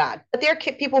have that, but there are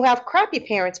people who have crappy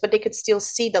parents, but they could still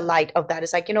see the light of that.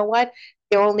 It's like, you know what?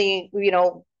 They're only,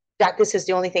 that this is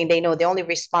the only thing they know. They're only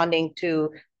responding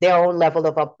to their own level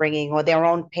of upbringing or their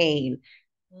own pain.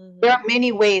 There are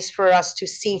many ways for us to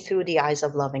see through the eyes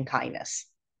of love and kindness.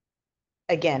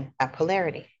 Again, that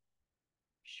polarity.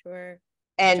 Sure.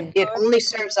 Such a And it only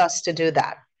powerful, serves us to do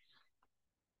that.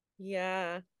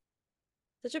 yeah.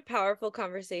 Such a powerful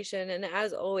conversation. And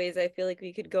as always, I feel like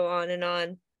we could go on and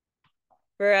on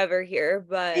forever here,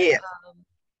 but Yeah.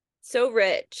 so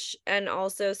rich and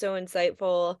also so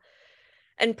insightful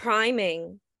and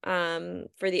priming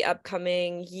for the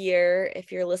upcoming year.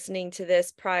 If you're listening to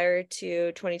this prior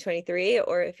to 2023,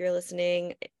 or if you're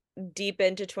listening deep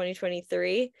into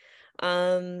 2023,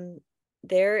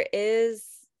 there is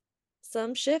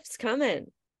some shifts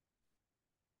coming.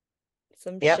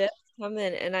 Some Yep. shifts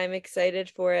coming, and I'm excited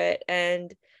for it,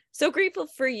 and so grateful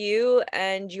for you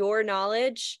and your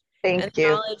knowledge and Thank the you.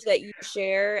 knowledge that you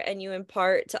share and you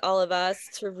impart to all of us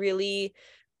to really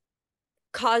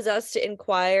cause us to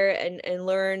inquire and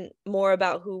learn more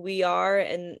about who we are,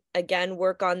 and again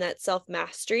work on that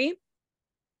self-mastery,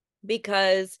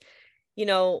 because you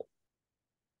know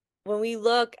when we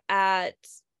look at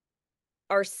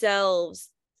ourselves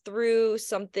through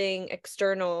something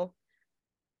external,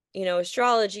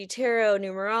 astrology, tarot,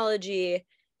 numerology,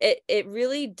 it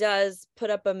really does put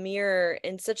up a mirror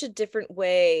in such a different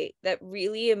way that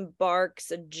really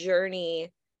embarks a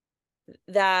journey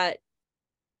that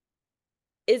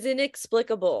is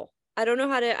inexplicable. I don't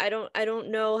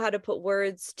know how to put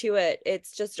words to it.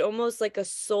 It's just almost like a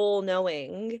soul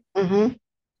knowing Mm-hmm.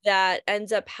 that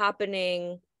ends up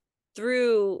happening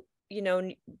through,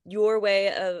 your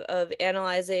way of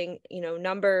analyzing,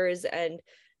 numbers and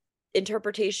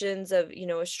interpretations of,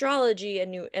 astrology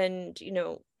and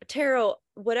tarot,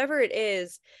 whatever it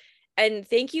is. And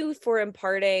thank you for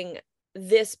imparting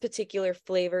this particular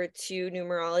flavor to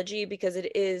numerology, because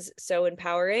it is so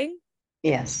empowering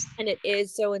Yes. and it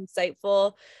is so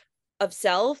insightful of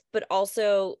self, but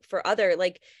also for other.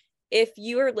 Like, if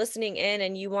you are listening in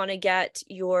and you want to get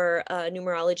your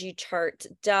numerology chart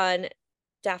done,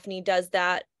 Daphney does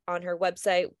that on her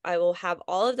website. I will have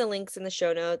all of the links in the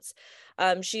show notes.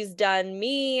 She's done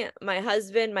me, my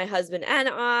husband and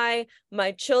I,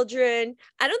 my children.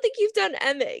 I don't think you've done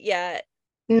Emmett yet.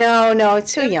 No, no,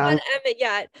 it's You too haven't young. done Emmett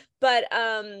yet, but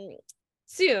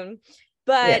soon.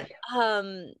 But Yeah.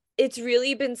 it's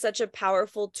really been such a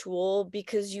powerful tool,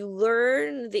 because you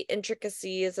learn the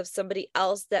intricacies of somebody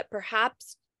else that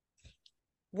perhaps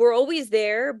were always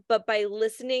there, but by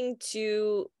listening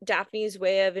to Daphney's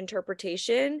way of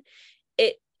interpretation,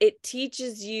 it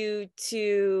teaches you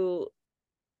to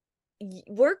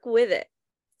work with it.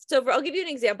 So I'll give you an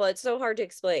example. It's so hard to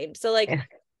explain. So like Yeah.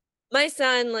 my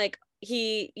son, like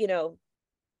he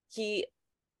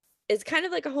is kind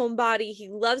of like a homebody. He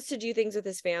loves to do things with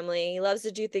his family. He loves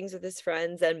to do things with his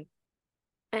friends. And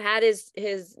I had his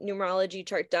numerology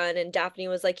chart done, and Daphney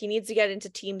was like, he needs to get into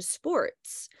team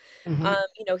sports.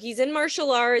 Mm-hmm. He's in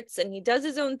martial arts and he does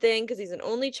his own thing because he's an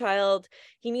only child.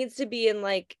 He needs to be in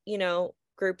like,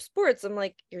 group sports. I'm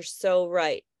like, you're so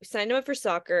right. We signed him up for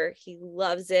soccer. He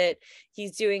loves it.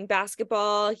 He's doing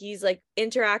basketball. He's like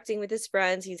interacting with his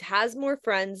friends. He has more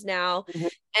friends now. Mm-hmm.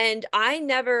 And I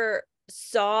never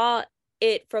saw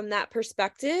it from that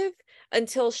perspective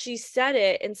until she said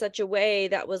it in such a way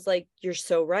that was like, you're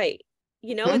so right.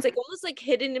 You know, Mhm. it's like almost like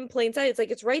hidden in plain sight. It's like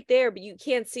it's right there, but you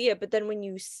can't see it. But then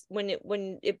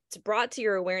when it's brought to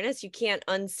your awareness, you can't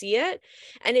unsee it,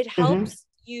 and it Mhm. helps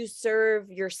you serve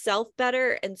yourself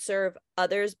better and serve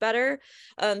others better.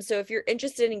 So if you're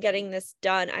interested in getting this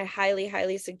done, I highly,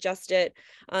 highly suggest it.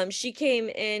 She came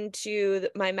into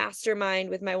my mastermind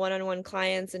with my one-on-one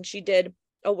clients, and she did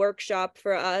a workshop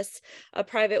for us, a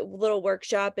private little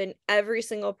workshop, and every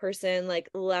single person like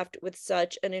left with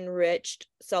such an enriched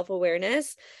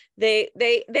self-awareness. They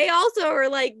also are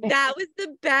like, that was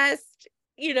the best,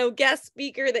 guest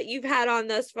speaker that you've had on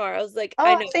thus far. I was like,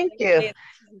 I Oh, know, thank you.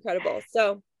 she's incredible.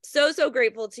 So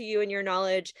grateful to you and your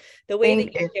knowledge, the way that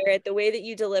Thank you you. share it, the way that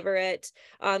you deliver it.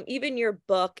 Even your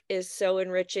book is so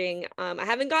enriching. I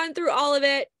haven't gone through all of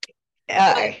it,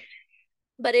 but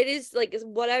Uh, it is like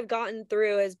what I've gotten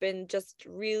through has been just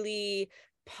really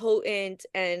potent,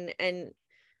 and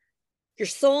your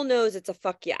soul knows it's a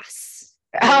fuck yes.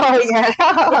 oh yeah. It's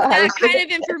I that was kind of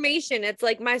information. It's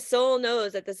like my soul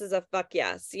knows that this is a fuck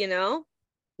yes.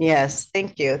 Yes,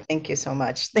 thank you. Thank you so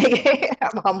much.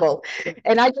 I'm humble.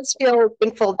 And I just feel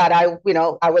thankful that I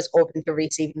was open to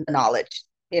receiving the knowledge.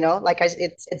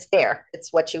 It's there.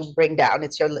 It's what you bring down.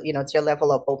 It's your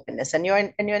level of openness and your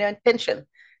intention.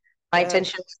 My Yeah,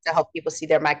 intention is to help people see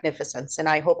their magnificence. And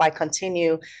I hope I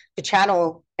continue to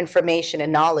channel information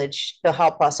and knowledge to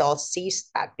help us all seize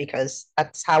that, because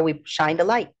that's how we shine the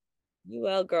light, you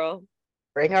will, girl.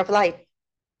 bringer of light.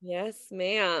 Yes,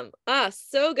 ma'am. Ah,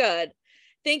 so good.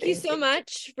 Thank you Thank so you.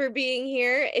 much for being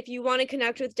here. If you want to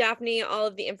connect with Daphney, all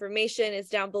of the information is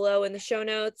down below in the show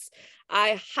notes.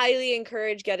 I highly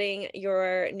encourage getting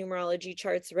your numerology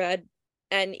charts read.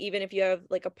 And even if you have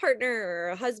like a partner or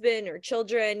a husband or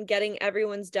children, getting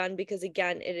everyone's done, because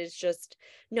again, it is just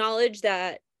knowledge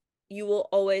that you will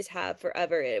always have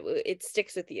forever. It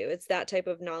sticks with you. It's that type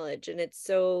of knowledge, and it's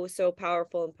so, so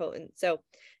powerful and potent. So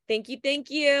thank you. Thank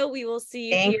you. We will see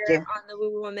you Thank here you. on the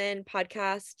Woo Woman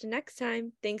podcast next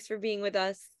time. Thanks for being with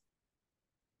us.